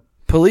to? No.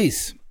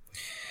 Police.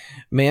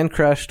 Man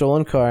crashed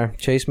stolen car,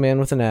 chased man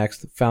with an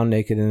axe, found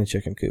naked in a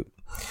chicken coop.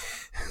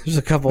 There's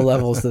a couple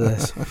levels to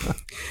this.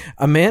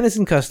 A man is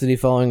in custody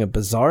following a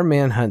bizarre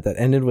manhunt that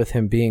ended with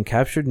him being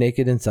captured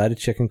naked inside a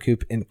chicken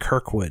coop in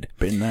Kirkwood.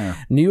 Been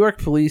there. New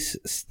York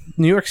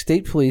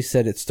State Police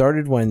said it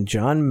started when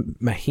John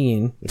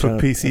Maheen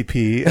Took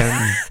PCP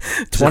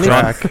and 20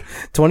 crack.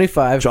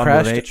 25 John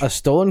crashed Bonach. a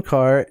stolen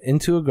car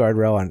into a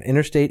guardrail on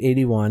Interstate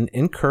 81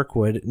 in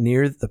Kirkwood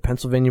near the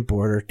Pennsylvania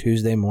border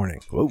Tuesday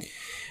morning. Whoa.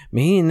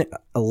 Maheen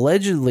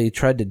allegedly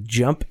tried to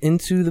jump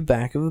into the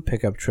back of a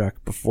pickup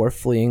truck before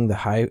fleeing the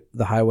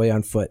highway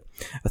on foot.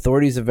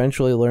 Authorities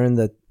eventually learned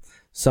that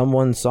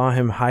someone saw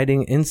him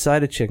hiding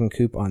inside a chicken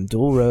coop on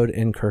Dual Road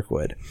in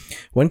Kirkwood.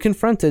 When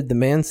confronted, the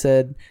man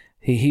said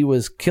He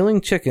was killing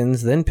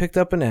chickens, then picked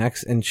up an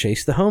axe and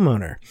chased the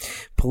homeowner.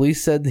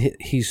 Police said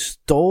he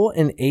stole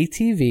an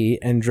ATV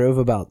and drove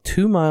about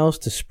 2 miles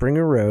to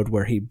Springer Road,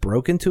 where he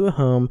broke into a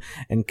home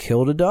and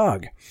killed a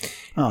dog.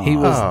 He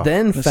was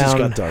then This just got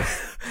found. dark.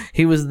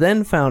 He was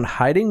then found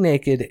hiding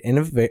naked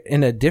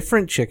in a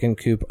different chicken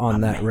coop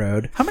on that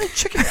road. How many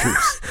chicken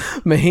coops?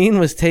 Maheen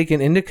was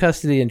taken into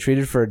custody and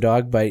treated for a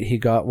dog bite he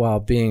got while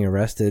being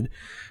arrested.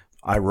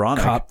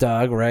 Ironic. Cop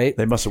dog, right?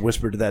 They must have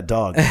whispered to that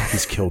dog,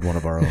 he's killed one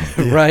of our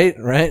own. Right.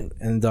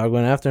 And the dog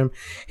went after him.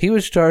 He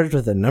was charged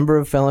with a number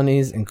of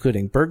felonies,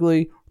 including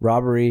burglary,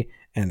 robbery,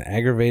 and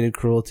aggravated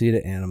cruelty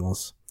to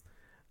animals.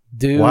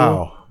 Do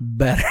Wow.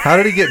 better. How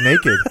did he get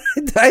naked?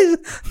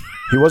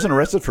 He wasn't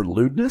arrested for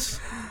lewdness?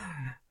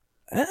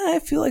 I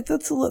feel like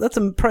that's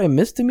probably a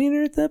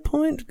misdemeanor at that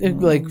point.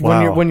 Like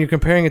Wow. when you're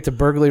comparing it to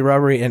burglary,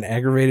 robbery, and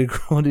aggravated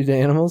cruelty to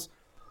animals.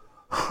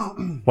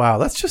 Wow,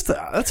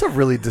 that's a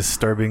really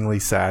disturbingly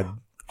sad,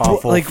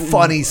 awful, Like-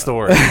 funny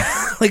story.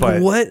 Like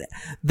But- what?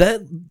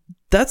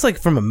 That's like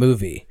from a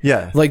movie.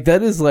 Yeah, Like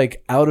that is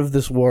like out of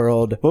this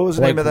world. What was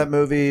the Like, name of that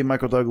movie?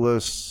 Michael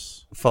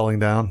Douglas, falling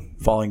down.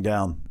 Falling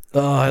Down.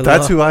 Oh,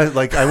 That's who I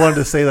like. I wanted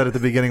to say that at the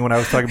beginning when I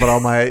was talking about all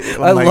my.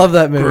 I love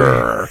that movie.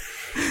 Grrr.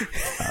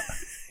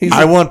 He's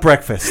I want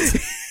breakfast.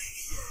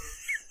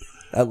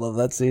 I love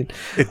that scene.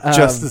 It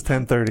just is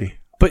 10:30.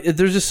 But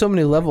there's just so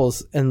many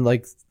levels, and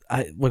like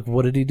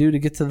what did he do to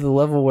get to the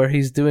level where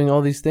he's doing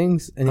all these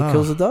things and he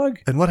kills a dog?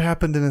 And what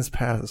happened in his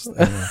past?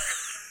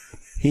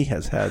 He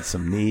has had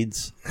some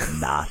needs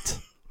not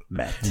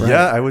met.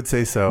 Yeah, I would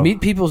say so.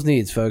 Meet people's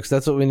needs, folks.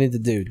 That's what we need to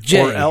do.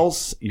 Jay, Or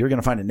else you're going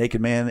to find a naked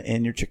man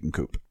in your chicken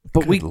coop.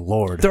 but Good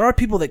Lord. there are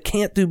people that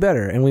can't do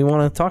better, and we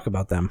want to talk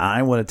about them.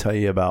 I want to tell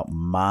you about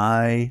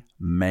my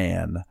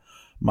man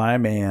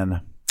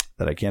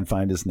that I can't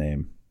find his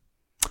name.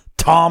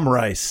 Tom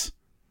Rice.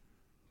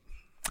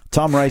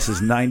 Tom Rice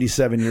is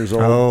 97 years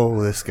old.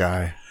 Oh, this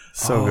guy.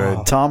 So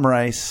good. Tom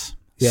Rice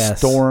Yes.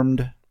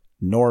 stormed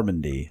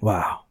Normandy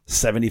Wow,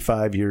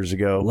 75 years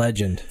ago.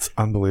 legend. It's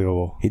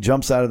unbelievable. He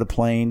jumps out of the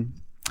plane.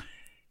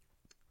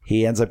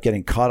 He ends up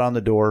getting caught on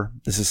the door.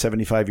 This is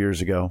 75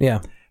 years ago.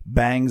 Yeah,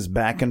 Bangs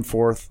back and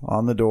forth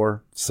on the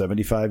door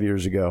 75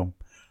 years ago.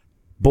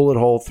 Bullet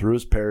hole through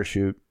his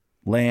parachute.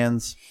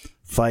 Lands,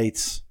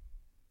 fights,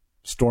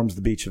 storms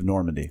the beach of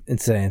Normandy.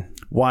 insane.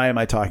 Why am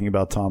I talking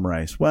about Tom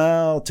Rice?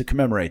 Well, to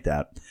commemorate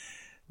that,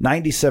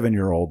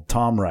 97-year-old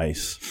Tom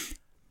Rice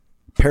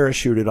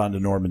parachuted onto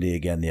Normandy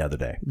again the other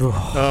day.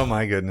 Oh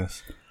my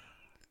goodness.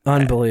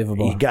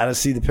 Unbelievable. You got to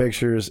see the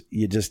pictures.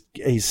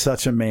 He's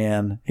such a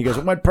man. He goes,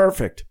 it went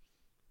perfect.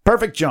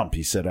 Perfect jump,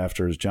 he said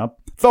after his jump.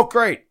 Felt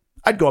great.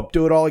 I'd go up,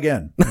 do it all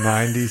again.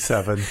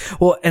 97.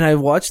 Well, and I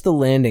watched the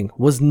landing.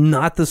 Was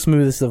not the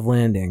smoothest of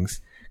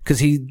landings because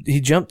he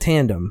jumped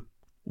tandem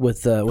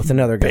with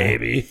another guy.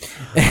 Baby.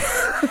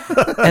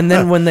 And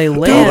then when they Do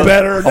land,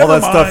 better. All Never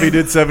that stuff he mind.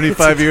 did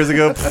 75 years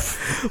ago.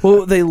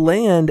 well, they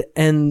land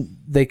and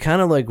they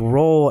kind of like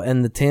roll,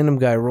 and the tandem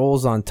guy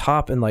rolls on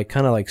top and like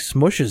kind of like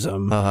smushes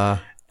him. Uh-huh.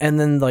 And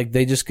then like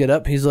they just get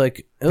up. He's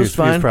like, it was He's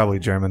fine. probably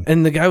German.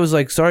 And the guy was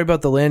like, sorry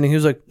about the landing. He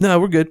was like, no,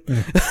 we're good.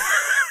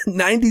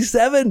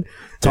 97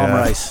 Tom Yeah.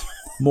 Rice,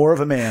 more of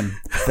a man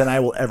than I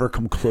will ever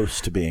come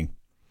close to being.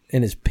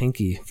 and his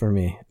pinky for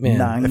me,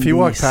 man. If he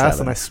walked past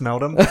 97. and I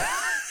smelled him,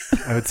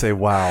 I would say,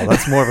 wow,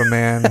 that's more of a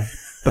man than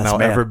That's I'll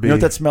man. ever be. You know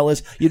what that smell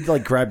is? You'd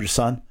like grab your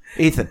son.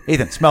 Ethan,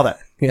 smell that.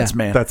 Yeah. That's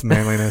man. That's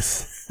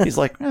manliness. He's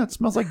like, yeah, it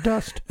smells like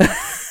dust.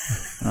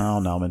 Oh,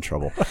 no, I'm in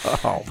trouble.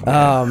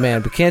 Oh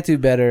man, but can't do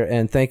better.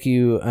 And thank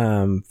you,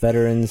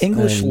 veterans.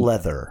 English and,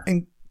 leather.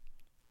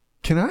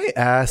 Can I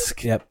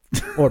ask? Yep.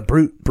 Or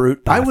brute.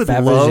 I would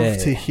Fabergé. love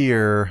to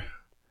hear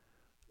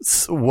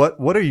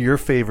what are your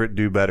favorite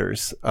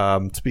do-betters?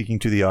 Speaking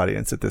to the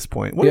audience at this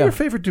point, what are Yeah. your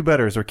favorite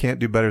do-betters or can't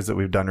do-betters that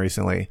we've done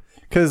recently?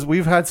 Because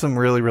we've had some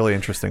really, really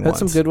interesting That's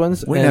ones. some good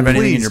ones. We didn't And have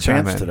anything in please your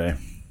chime pants in. today.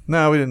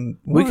 No, we didn't.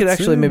 we could What's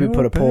actually in maybe your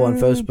put a poll on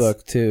pants?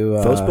 Facebook to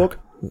Facebook?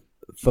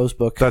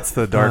 Facebook That's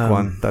the dark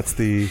one. That's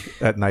the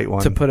at night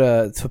one. to put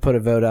a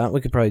vote out.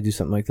 We could probably do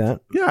something like that.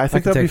 Yeah, I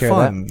think can that'd be take care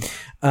of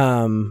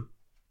fun.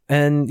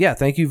 And yeah,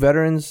 thank you,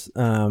 veterans.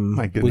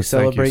 My goodness, we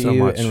celebrate thank you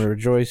so much. and we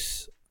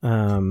rejoice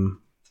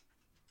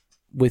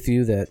with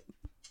you that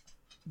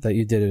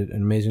you did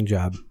an amazing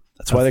job.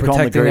 That's why of they call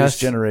them the protecting greatest us.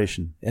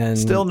 generation. And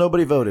Still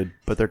nobody voted,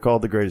 but they're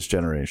called the greatest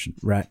generation.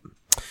 right.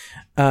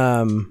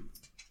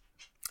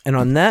 And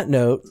on that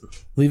note,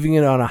 leaving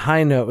it on a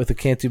high note with the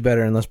can't do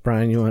better unless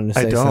Brian, you wanted to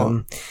say I don't.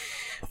 something.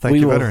 Thank we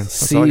you, will veterans.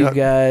 That's see all I you got.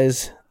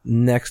 guys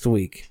next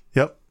week.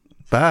 Yep.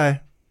 Bye.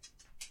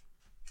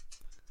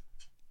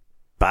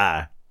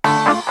 Bye.